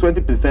say this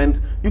 20%,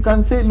 you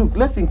can say, look,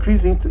 let's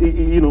increase it,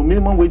 you know,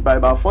 minimum wage by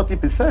about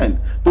 40%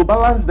 to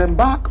balance them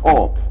back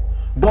up.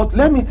 But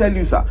let me tell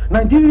you, sir,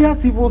 Nigeria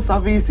civil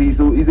service is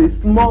a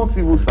small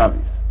civil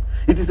service.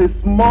 It is a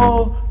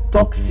small,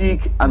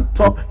 toxic, and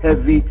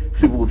top-heavy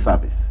civil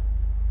service.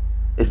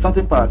 A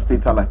certain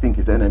parastatal, I think,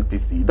 is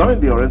NNPC. During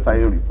the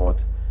Orensaye report,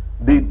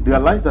 they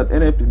realized that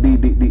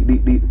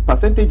the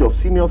percentage of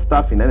senior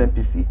staff in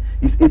NNPC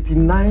is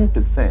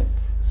 89%.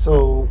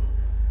 So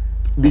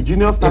the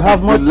junior staff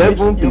have more is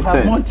 11%. Chiefs, you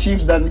have more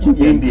chiefs than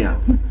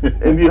Indians.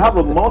 And you have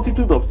a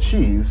multitude of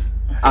chiefs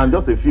and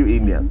just a few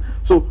Indians.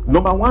 So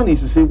number one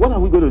is to say, what are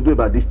we going to do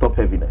about this top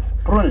heaviness?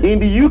 Right. In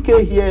the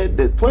UK here,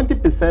 the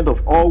 20%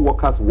 of all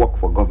workers work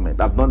for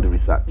government. I've done the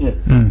research.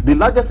 Yes. The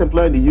largest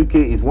employer in the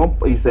UK is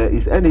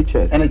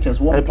NHS.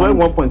 NHS employing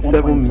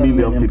 1.7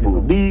 million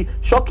people.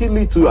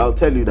 Shockingly too, I'll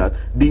tell you that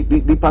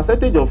the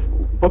percentage of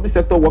public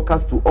sector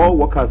workers to all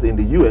workers in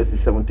the US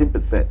is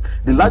 17%.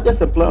 The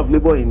largest employer of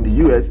labor in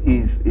the US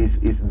is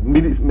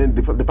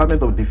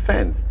Department of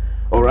Defense.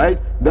 All right,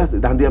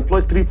 and they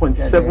employ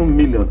 3.7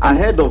 million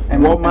ahead of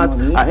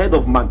Walmart, ahead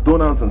of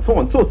McDonald's, and so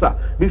on. So, sir,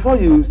 before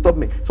you stop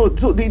me,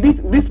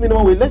 this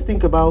minimum wage, let's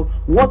think about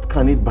what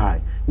can it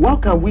buy. How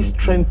can we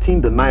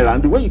strengthen the naira?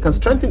 And the way you can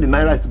strengthen the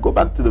naira is to go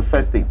back to the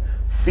first thing: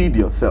 feed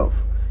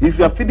yourself. If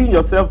you are feeding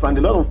yourself and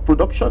a lot of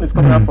production is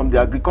coming out from the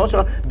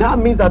agriculture, that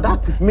means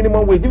that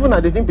minimum wage, even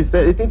at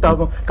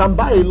 18,000, can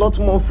buy a lot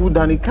more food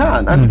than it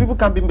can, and people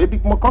can be a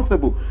bit more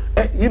comfortable.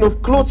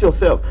 Clothe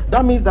yourself.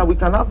 That means that we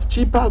can have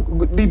cheaper,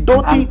 the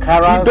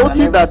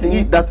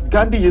dhoti that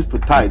Gandhi used to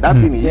tie, that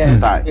thing he used to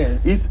tie.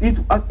 Yes.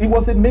 It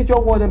was a major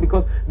warning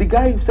because the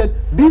guy said,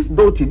 this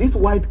dhoti, this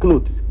white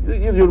cloth,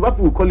 Yoruba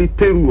people call it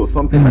teru or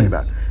something like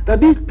that.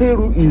 That this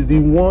teru is the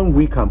one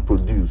we can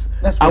produce.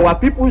 Our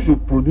people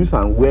should produce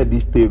and wear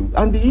this teru.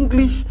 And the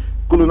English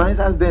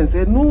colonizers then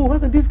said, no,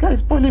 this guy is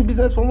spoiling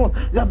business from us.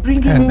 They are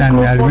bringing in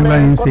clothes. I remember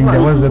him saying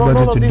there was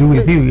got to do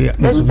with you.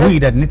 It's we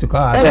that need to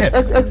call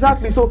ourselves.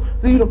 Exactly. So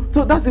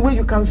so that's the way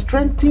you can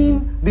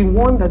strengthen the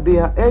one that they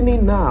are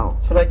earning now.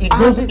 So that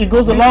it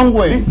goes a long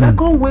way. The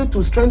second way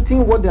to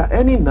strengthen what they are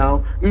earning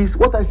now is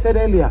what I said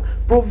earlier: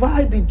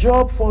 provide the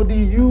job for the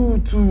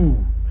youth too.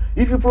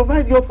 If you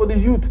provide job for the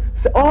youth,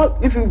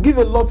 if you give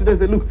a lot to them,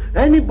 say, look,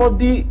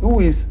 anybody who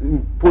is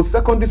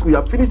post-secondary school, you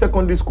have finished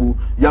secondary school,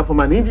 you are from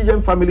an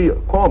indigent family,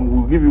 come,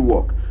 we'll give you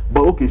work.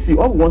 But okay, see,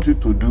 all we want you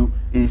to do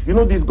is,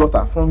 this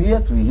gutter, from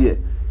here to here,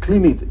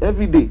 clean it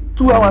every day,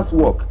 2 hours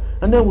work,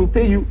 and then we'll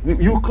pay you,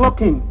 you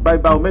clock in by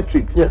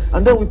biometrics. Yes.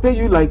 And then we pay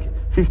you like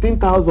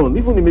 15,000,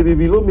 even it may be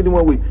below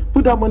minimum wage.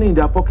 Put that money in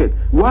their pocket.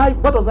 Why?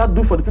 What does that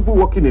do for the people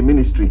working in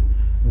ministry?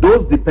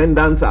 Those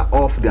dependents are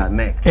off their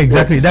neck.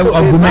 Exactly, that will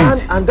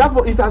augment. And that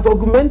it has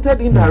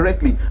augmented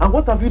indirectly. And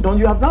what have you done?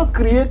 You have now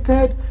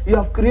created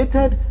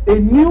a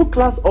new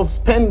class of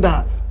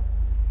spenders.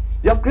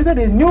 You have created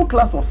a new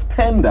class of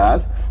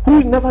spenders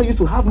who never used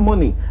to have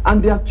money.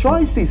 And their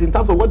choices in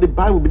terms of what they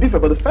buy will be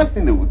different. But the first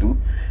thing they will do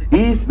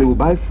is they will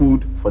buy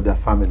food for their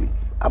family.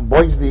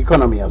 Avoids the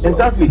economy as well.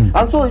 Exactly.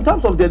 And so in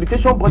terms of the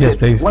education budget,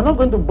 we're not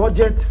going to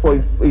budget for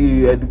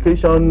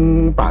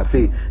education per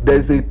se.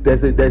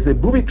 There's a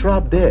booby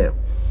trap there,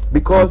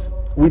 because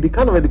with the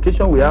kind of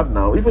education we have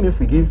now, even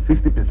if we give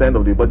 50%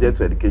 of the budget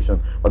to education,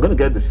 we're going to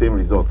get the same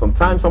result.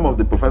 Sometimes some of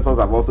the professors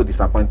have also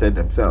disappointed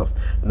themselves.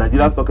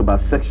 Nigerians talk about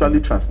sexually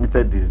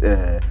transmitted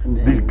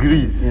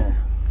degrees. Yeah.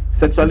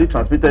 Sexually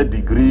transmitted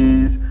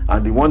degrees,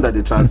 and the one that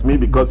they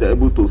transmit because they're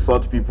able to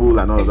sort people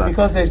and all that. It's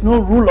because there's no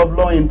rule of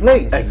law in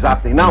place.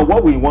 Exactly. Now,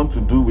 what we want to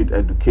do with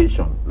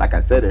education, like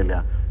I said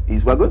earlier,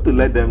 is we're going to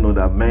let them know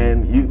that,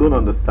 man, you don't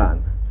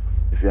understand.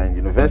 If you're in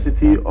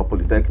university or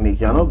polytechnic,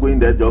 you're not going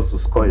there just to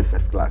score a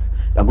first class.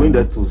 You're going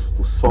there to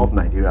solve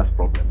Nigeria's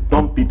problem.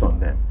 Don't beat on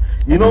them.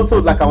 So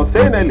like I was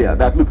saying earlier,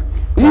 that look,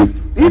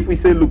 if we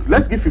say, look,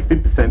 let's give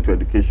 15% to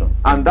education,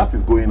 and that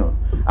is going on,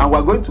 and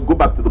we're going to go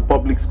back to the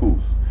public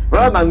schools.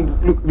 Rather than,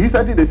 look,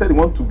 recently they said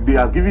they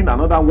are giving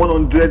another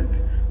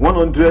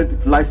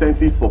 100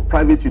 licenses for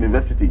private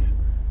universities.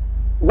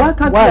 Why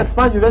can't you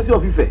expand University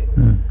of Ife?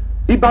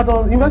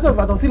 University of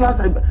Ibadan still has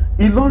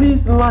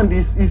Ilorin's land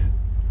is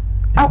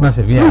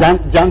massive, yeah.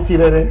 Let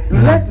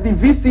the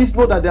VCs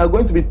know that they are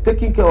going to be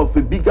taking care of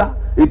a bigger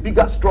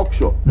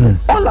structure.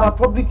 Yes. All our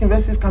public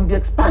universities can be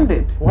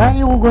expanded. Why are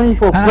you going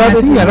for I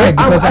private? think you're right,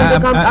 because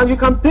and you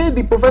can pay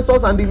the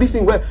professors and the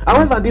listening well.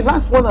 However, the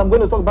last one I'm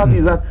going to talk about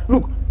is that,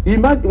 look,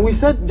 imagine, we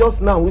said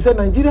just now,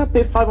 Nigeria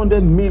paid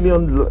 $500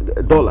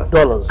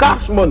 million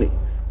cash money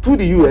to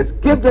the US,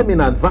 gave them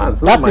in advance.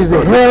 That is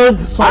held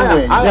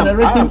somewhere,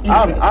 generating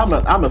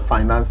interest. I'm a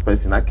finance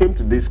person. I came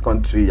to this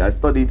country, I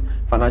studied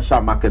financial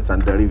markets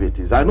and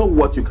derivatives. I know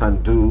what you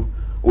can do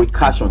with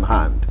cash on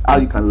hand, how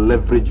you can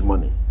leverage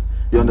money.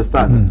 You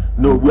understand?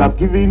 No, we have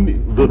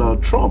given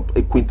Donald Trump,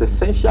 a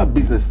quintessential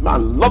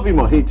businessman, love him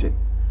or hate him.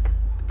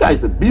 The guy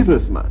is a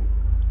businessman.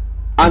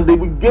 And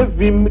we gave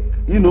him,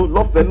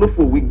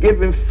 we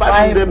gave him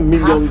 $500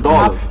 million.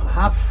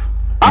 Half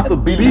a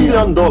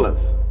billion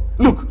dollars.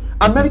 Look,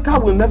 America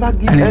will never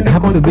give and any it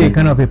happened country to be a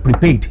kind of a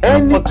prepaid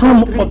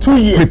for 2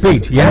 years.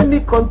 Prepaid, yeah. Any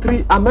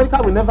country,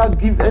 America will never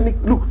give any.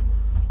 Look,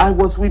 I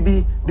was with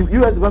the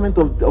U.S. Department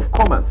of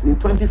Commerce in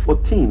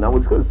 2014. I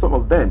was with some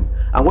of them,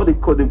 and what they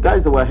call the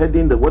guys that were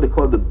heading what they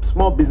call the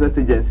Small Business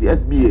Agency,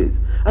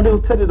 SBAs, and they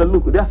will tell you that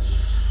look, they are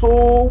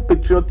so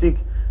patriotic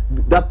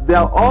that they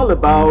are all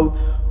about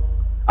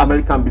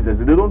American business.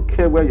 They don't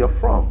care where you're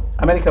from.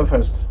 America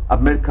first.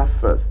 America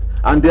first,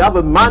 and they have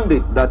a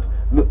mandate that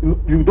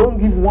you don't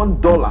give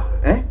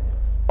 $1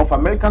 of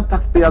American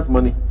taxpayers'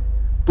 money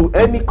to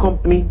any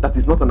company that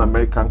is not an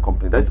American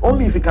company. That's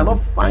only if you cannot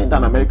find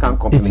an American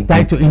company. It's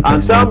tied to interest.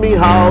 And tell me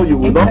how you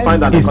will not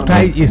find an It's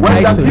American company. it's When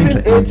you tied are to giving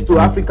interest. aid to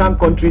African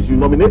countries, you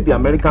nominate the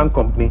American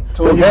company,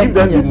 So then you give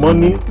them the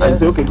money and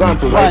say, okay, go and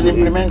provide the aid.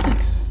 implement it.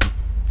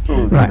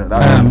 So,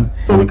 Right.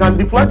 So we can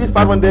deploy this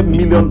 $500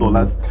 million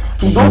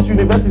to those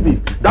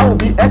universities. That will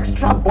be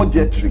extra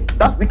budgetary.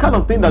 That's the kind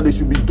of thing that they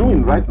should be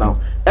doing right now.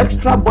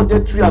 Extra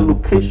budgetary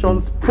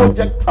allocations,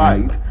 project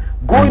tied,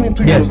 going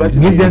into universities.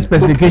 Give them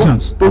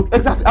specifications.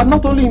 Exactly, and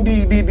not only in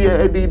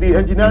the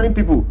engineering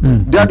people.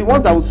 They are the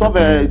ones that will solve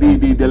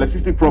the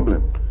electricity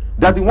problem.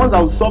 They are the ones that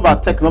will solve our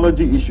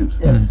technology issues.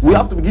 Yes. We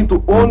have to begin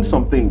to own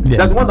some things. Yes.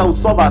 They are the ones that will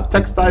solve our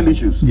textile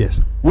issues.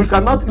 Yes. We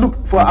cannot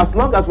look for as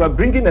long as we are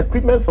bringing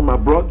equipment from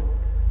abroad.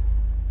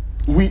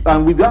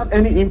 And without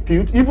any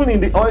input, even in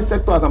the oil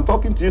sector, as I'm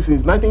talking to you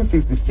since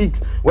 1956,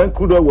 when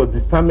crude oil was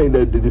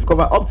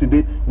discovered up to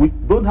date, we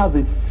don't have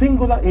a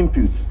singular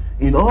input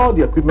in all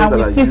the equipment And that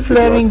we're are still used in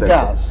the oil flaring sector.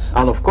 gas.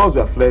 And of course,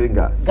 we are flaring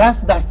gas.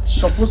 Gas that's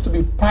supposed to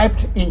be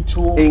piped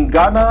into In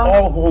Ghana,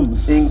 all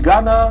homes. in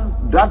Ghana,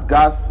 that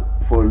gas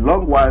for a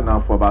long while now,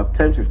 for about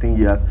 10-15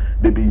 years,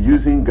 they've been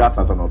using gas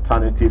as an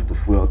alternative to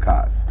fuel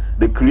cars.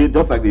 They create,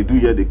 just like they do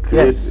here, they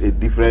create Yes. a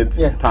different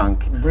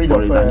tank Breed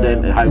for of, it, and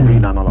then a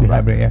hybrid and all of the that.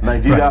 hybrid, yeah.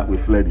 Nigeria, Right. we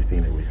fled the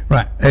thing away.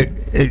 Right.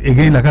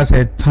 Again, like I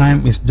said,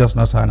 time is just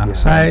not on our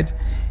side,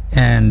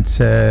 and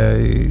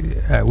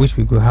I wish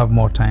we could have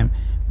more time.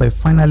 But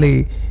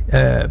finally,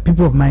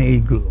 people of my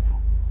age group,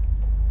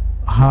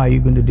 how are you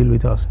going to deal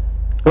with us?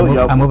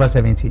 I'm over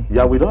 70.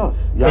 Yeah, with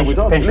us. Yeah, with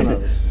us.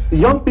 Pensioners. Listen,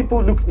 young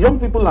people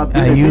have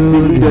been Are a bit you?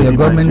 deluded Is the in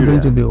government Nigeria.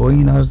 going to be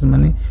owing us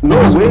money? No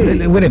Because-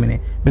 way. Wait a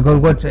minute, because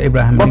what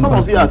Abraham But some Lincoln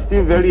of you are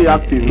still very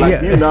active,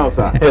 like Yeah. you now,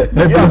 sir.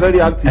 You are very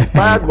active.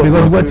 Fired but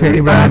because not- what retired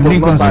Abraham but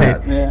Lincoln not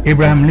said, fired.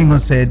 Abraham Lincoln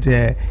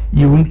said,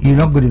 you're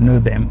not going to know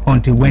them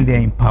until when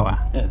they're in power.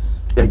 Yes.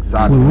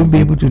 Exactly. We will be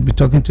able to be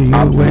talking to you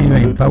when you're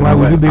in Absolutely. power.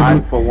 Will you be I,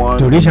 able for one,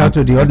 to reach out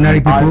to the ordinary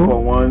I, for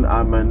people? one,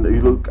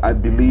 I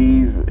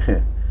believe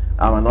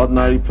I'm an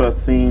ordinary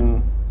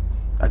person.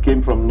 I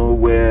came from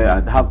nowhere.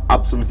 I have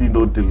absolutely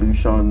no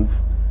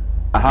delusions.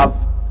 I have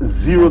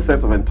zero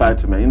sense of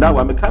entitlement. In that way,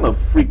 I'm a kind of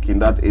freak in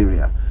that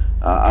area.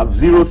 I have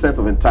zero sense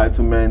of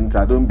entitlement.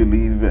 I don't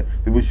believe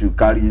people should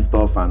carry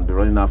stuff and be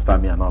running after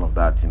me and all of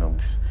that. You know,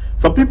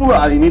 some people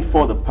are in it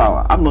for the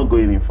power. I'm not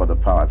going in for the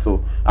power.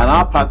 So, and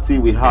our party,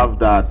 we have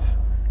that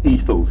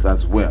ethos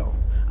as well.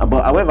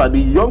 But however, the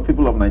young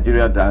people of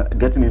Nigeria, they're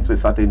getting into a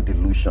certain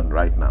delusion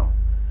right now,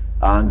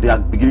 and they are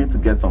beginning to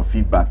get some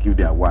feedback if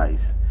they are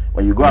wise.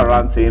 When you go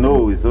around saying,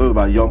 oh, it's all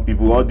about young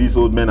people, all these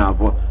old men are,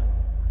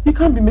 you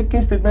can't be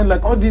making statements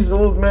like, all these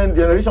old men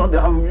generation, they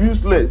are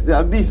useless, they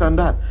are this and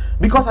that.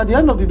 Because at the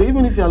end of the day,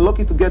 even if you are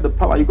lucky to get the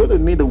power, you're going to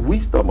need the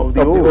wisdom of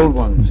the old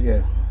ones,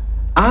 yeah.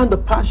 and the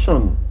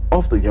passion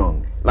of the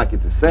young. Like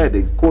it is said,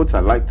 the quote I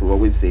like to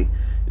always say,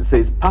 it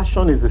says,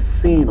 passion is the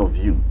sin of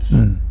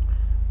youth.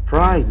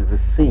 Pride is the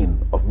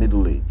sin of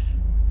middle age.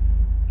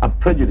 And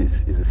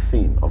prejudice is the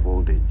sin of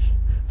old age.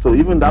 So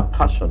even that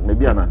passion may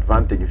be an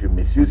advantage. If you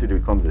misuse it, it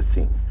becomes a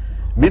sin.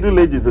 Middle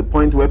age is the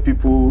point where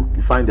people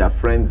find their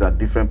friends at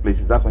different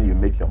places. That's when you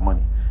make your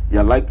money.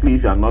 You're likely,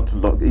 if you're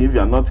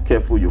not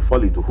careful, you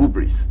fall into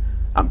hubris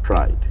and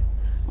pride.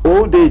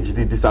 Old age,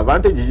 the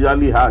disadvantage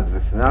usually has is a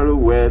scenario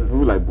where,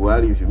 who like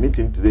Buhari, if you meet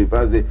him today, if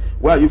I say,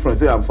 where are you from?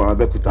 Say, I'm from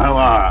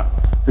Abeokuta.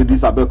 Say,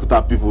 these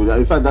Abeokuta people.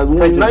 In fact, that in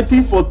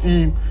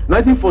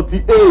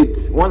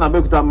 1948, one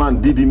Abeokuta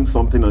man did him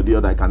something or the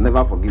other. I can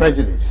never forgive.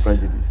 Prejudice.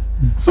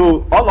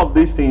 So all of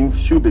these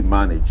things should be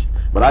managed,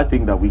 but I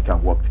think that we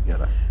can work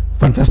together.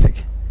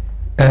 Fantastic.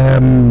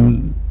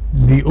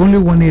 The only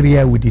one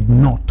area we did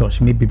not touch,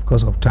 maybe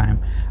because of time,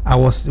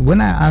 when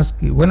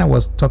I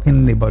was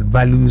talking about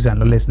values and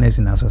lawlessness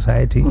in our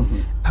society,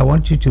 I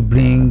want you to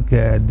bring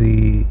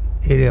the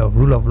area of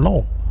rule of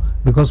law,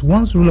 because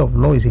once rule of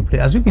law is in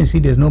place, as you can see,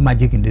 there's no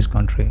magic in this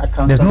country.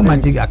 There's no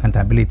magic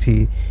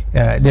accountability.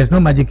 There's no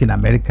magic in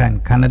America,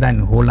 in Canada, in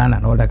Holland,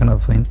 and all that kind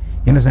of thing.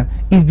 You understand?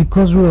 It's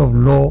because rule of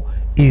law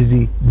is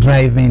the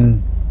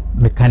driving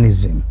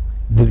mechanism.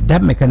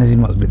 That mechanism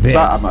must be there. Sir,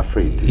 I'm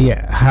afraid.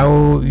 Yeah,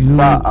 how you...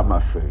 Sir, I'm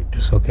afraid.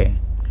 It's okay.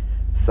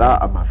 Sir,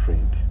 I'm afraid.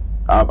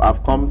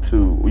 I've come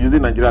to,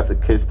 using Nigeria as a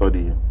case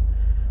study,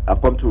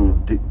 I've come to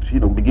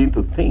begin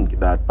to think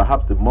that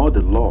perhaps the more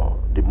the law,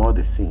 the more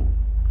the sin.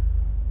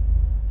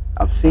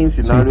 I've seen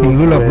scenarios so you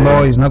think rule of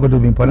law is not going to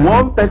be important?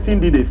 One person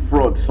did a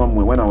fraud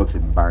somewhere when I was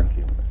in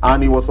banking,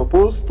 and he was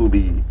supposed to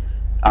be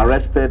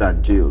arrested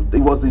and jailed. It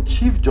was the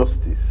Chief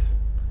Justice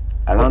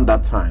around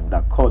that time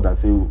that called and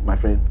said, my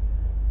friend,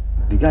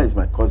 the guy is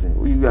my cousin.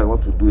 You guys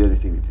want to do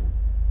anything with him?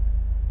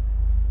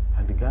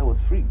 And the guy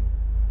was free.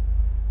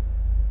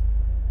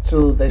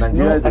 So there's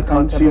Nigeria no is a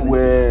country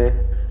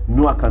where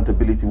no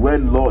accountability, where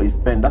law is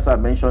bent. That's why I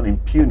mentioned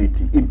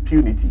impunity.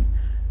 Impunity.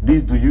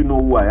 This, do you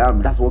know who I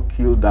am? That's what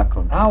killed that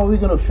country. How are we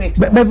going to fix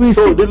that? But we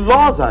So see, the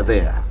laws are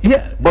there.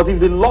 yeah. But if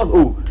the laws,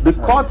 the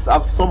courts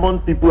have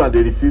summoned people and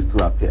they refuse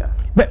to appear.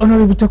 But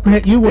Honorable Tope,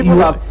 you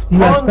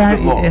aspire.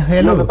 Hello.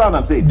 You understand what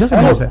I'm saying? Just a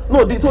minute, sir.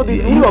 No, so the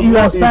rule of you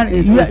law aspire.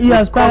 is You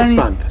aspiring.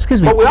 constant.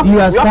 Excuse me. But we have You to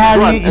go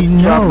aspiring. an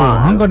extra No, mile.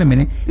 hang on a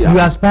minute. Yeah. You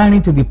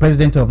aspiring to be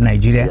president of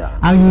Nigeria,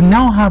 Yeah. and you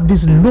now have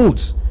these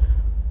loads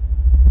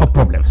of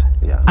problems.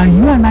 Yeah. And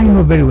you and I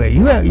know very well.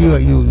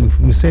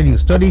 You said you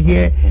study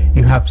here.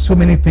 You have so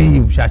many things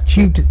you've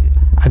achieved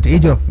at the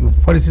age of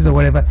 46 or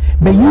whatever.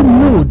 But you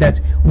know that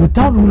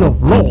without rule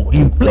of law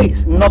in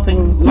place,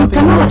 Nothing. you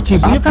cannot works.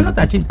 achieve. You cannot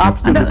achieve.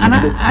 Absolutely. And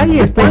I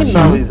expect point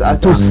now you is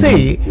to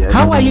say, yes.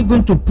 how are you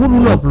going to put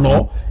rule of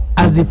law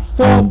as the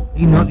form,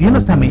 you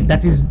understand me?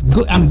 That is,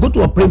 I'm going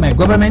to operate my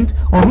government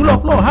on rule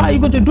of law. How are you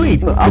going to do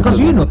it? No, because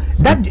you know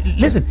absolutely. that.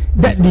 Listen,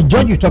 that the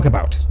judge you talk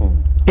about,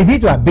 if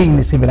it were being in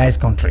a civilized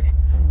country,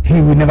 he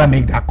will never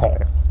make that call.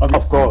 Of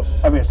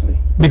course. Obviously.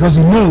 Because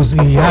he knows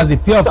he has the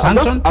fear of So I'm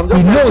just- sanction. I'm just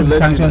He trying to knows the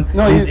let you sanction.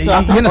 know. No, Is-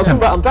 it's- you understand?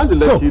 Otumba, I'm trying to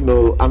let So, you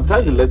know. I'm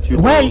trying to let you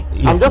know. Why-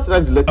 yeah. I'm just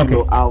trying to let Okay. you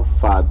know how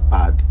far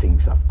bad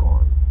things have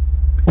gone.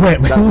 Well,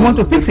 we That want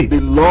to fix it.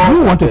 The laws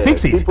You are want to there.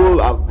 fix it.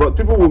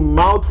 People will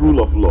mouth rule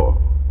of law.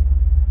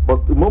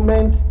 But the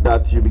moment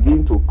that you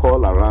begin to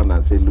call around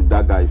and say, look,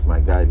 that guy is my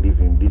guy, leave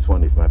him, this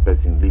one is my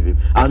person, leave him,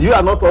 and you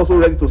are not also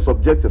ready to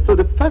subject it. So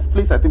the first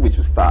place I think we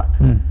should start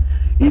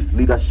is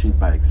leadership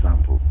by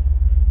example.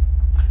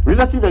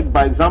 Leadership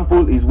by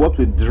example is what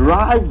will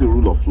drive the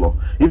rule of law.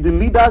 If the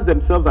leaders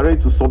themselves are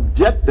ready to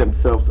subject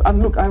themselves,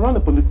 and look, I run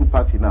a political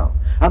party now,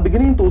 I'm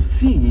beginning to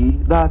see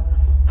that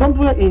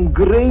somewhere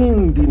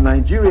ingrained in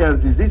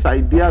Nigerians is this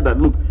idea that,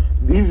 look,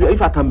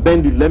 if I can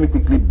bend it, let me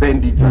quickly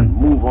bend it and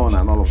move on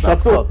and all of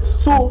that.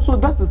 Shortcuts. So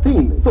that's the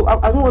thing. So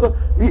I don't want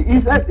to. He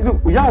said,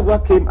 look,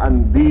 Yar'Adua came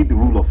and did the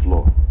rule of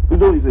law. You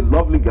know, he's a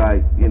lovely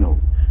guy.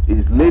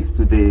 He's late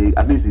today.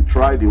 At least he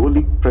tried. The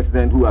only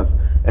president who has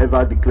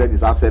ever declared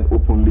his asset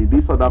openly.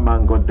 This other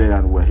man got there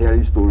and we're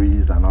hearing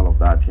stories and all of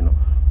that.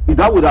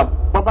 That would have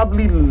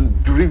probably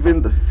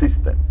driven the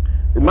system.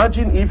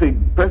 Imagine if a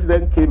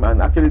president came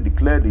and actually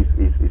declared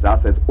his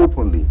assets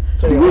openly.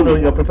 So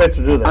you're prepared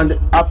to do that? And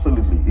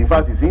absolutely. In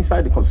fact, it's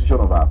inside the constitution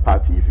of our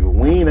party. If you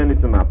win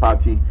anything in our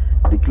party,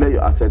 declare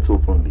your assets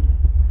openly.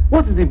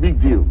 What is the big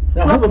deal?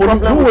 Now, You have a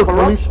problem with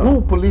corruption. who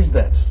will police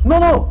that?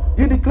 No.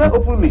 You declare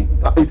openly.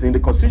 It's in the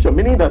constitution,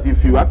 meaning that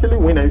if you actually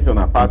win anything on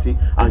our party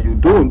and you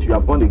don't, you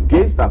have gone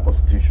against our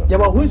constitution. Yeah,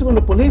 but who is going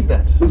to police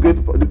that? Who's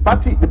going to, the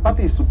party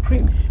is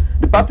supreme.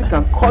 The party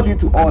can call you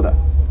to order.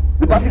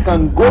 The party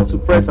can go to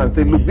press and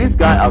say, look, this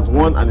guy has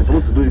won and is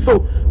supposed to do it. So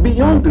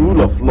beyond the rule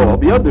of law,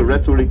 beyond the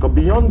rhetoric, or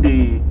beyond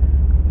the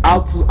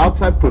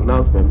outside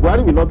pronouncement,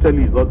 Buhari will not tell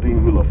you he's not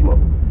doing rule of law.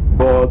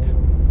 But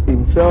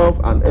himself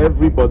and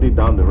everybody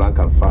down the rank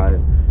and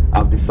file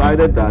have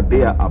decided that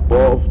they are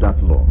above that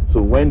law.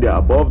 So when they are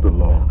above the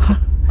law,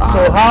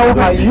 So how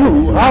are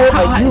you,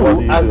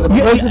 as the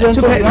president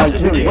of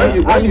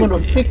Nigeria, how are you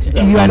going to fix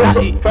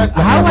that?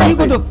 How are you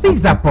going to fix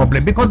that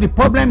problem? Because the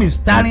problem is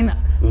starting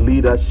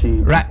leadership,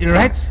 right?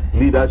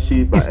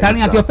 Leadership. It's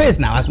standing at your face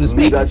now as we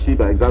speak. Leadership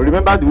by example.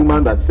 Remember the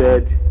woman that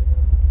said,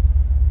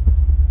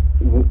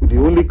 the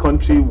only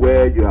country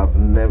where you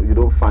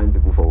don't find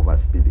people for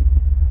overspeeding.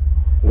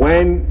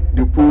 When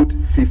you put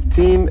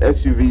 15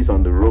 SUVs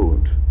on the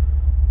road,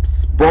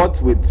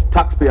 bought with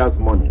taxpayers'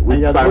 money,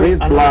 with sirens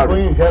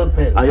blaring,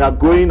 and you are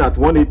going at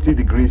 180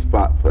 degrees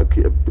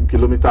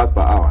kilometers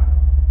per hour,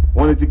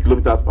 180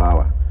 kilometers per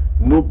hour,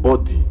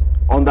 nobody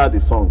under the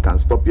sun can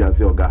stop you and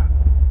say, "Oga."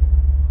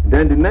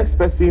 Then the next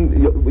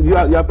person, you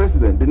are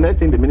president, the next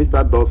thing the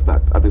minister does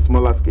that at a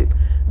smaller scale,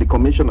 the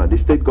commissioner, the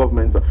state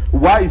government.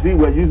 Why is it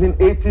we're using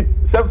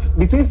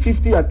between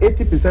 50 and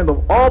 80%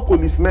 of all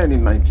policemen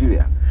in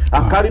Nigeria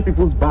are carrying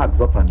people's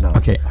bags up and down?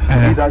 Okay.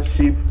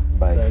 Leadership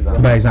by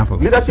example.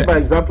 Leadership by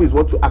example is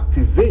what to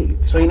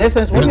activate. So in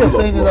essence, what you're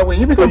saying is that when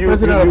you become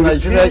president of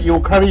Nigeria, you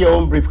carry your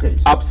own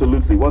briefcase.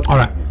 Absolutely. All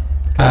right.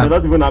 I do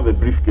not even have a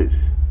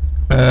briefcase.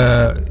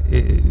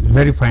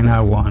 Very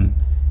final one.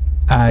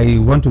 We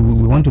want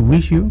to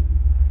wish you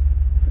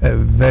a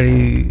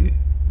very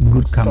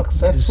good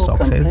successful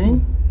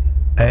campaign,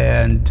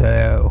 and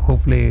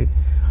hopefully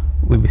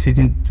we'll be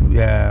sitting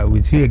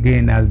with you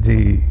again as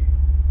the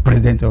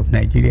president of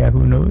Nigeria.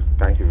 Who knows?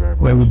 Thank you very much.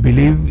 Where we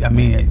believe, I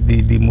mean,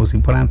 the most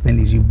important thing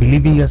is you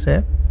believe in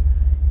yourself,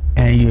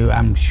 and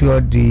I'm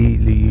sure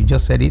you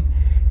just said it,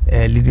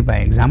 leading by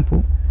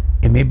example,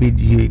 and maybe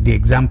the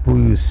example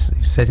you're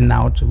setting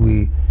out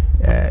will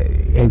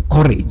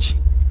encourage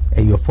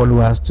your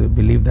followers to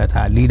believe that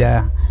our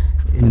leader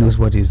knows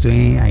what he's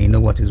doing and he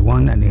knows what he's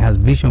won and he has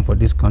vision for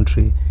this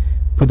country.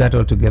 Put that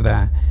all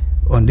together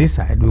on this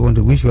side. We want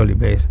to wish you all the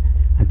best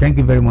and thank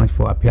you very much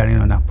for appearing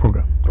on our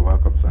program. You're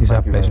welcome, sir. It's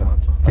our pleasure.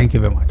 Thank you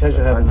very much.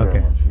 Pleasure having you.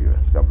 Okay.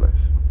 God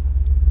bless.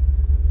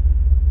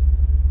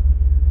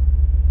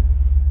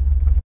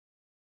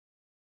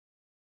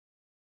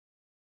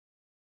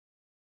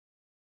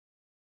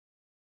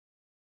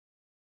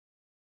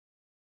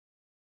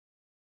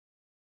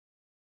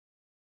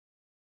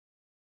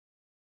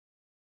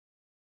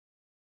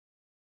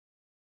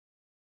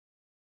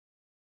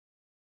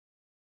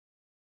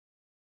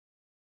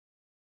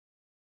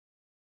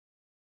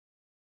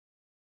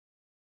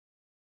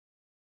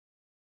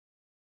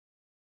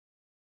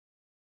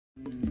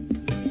 Thank you.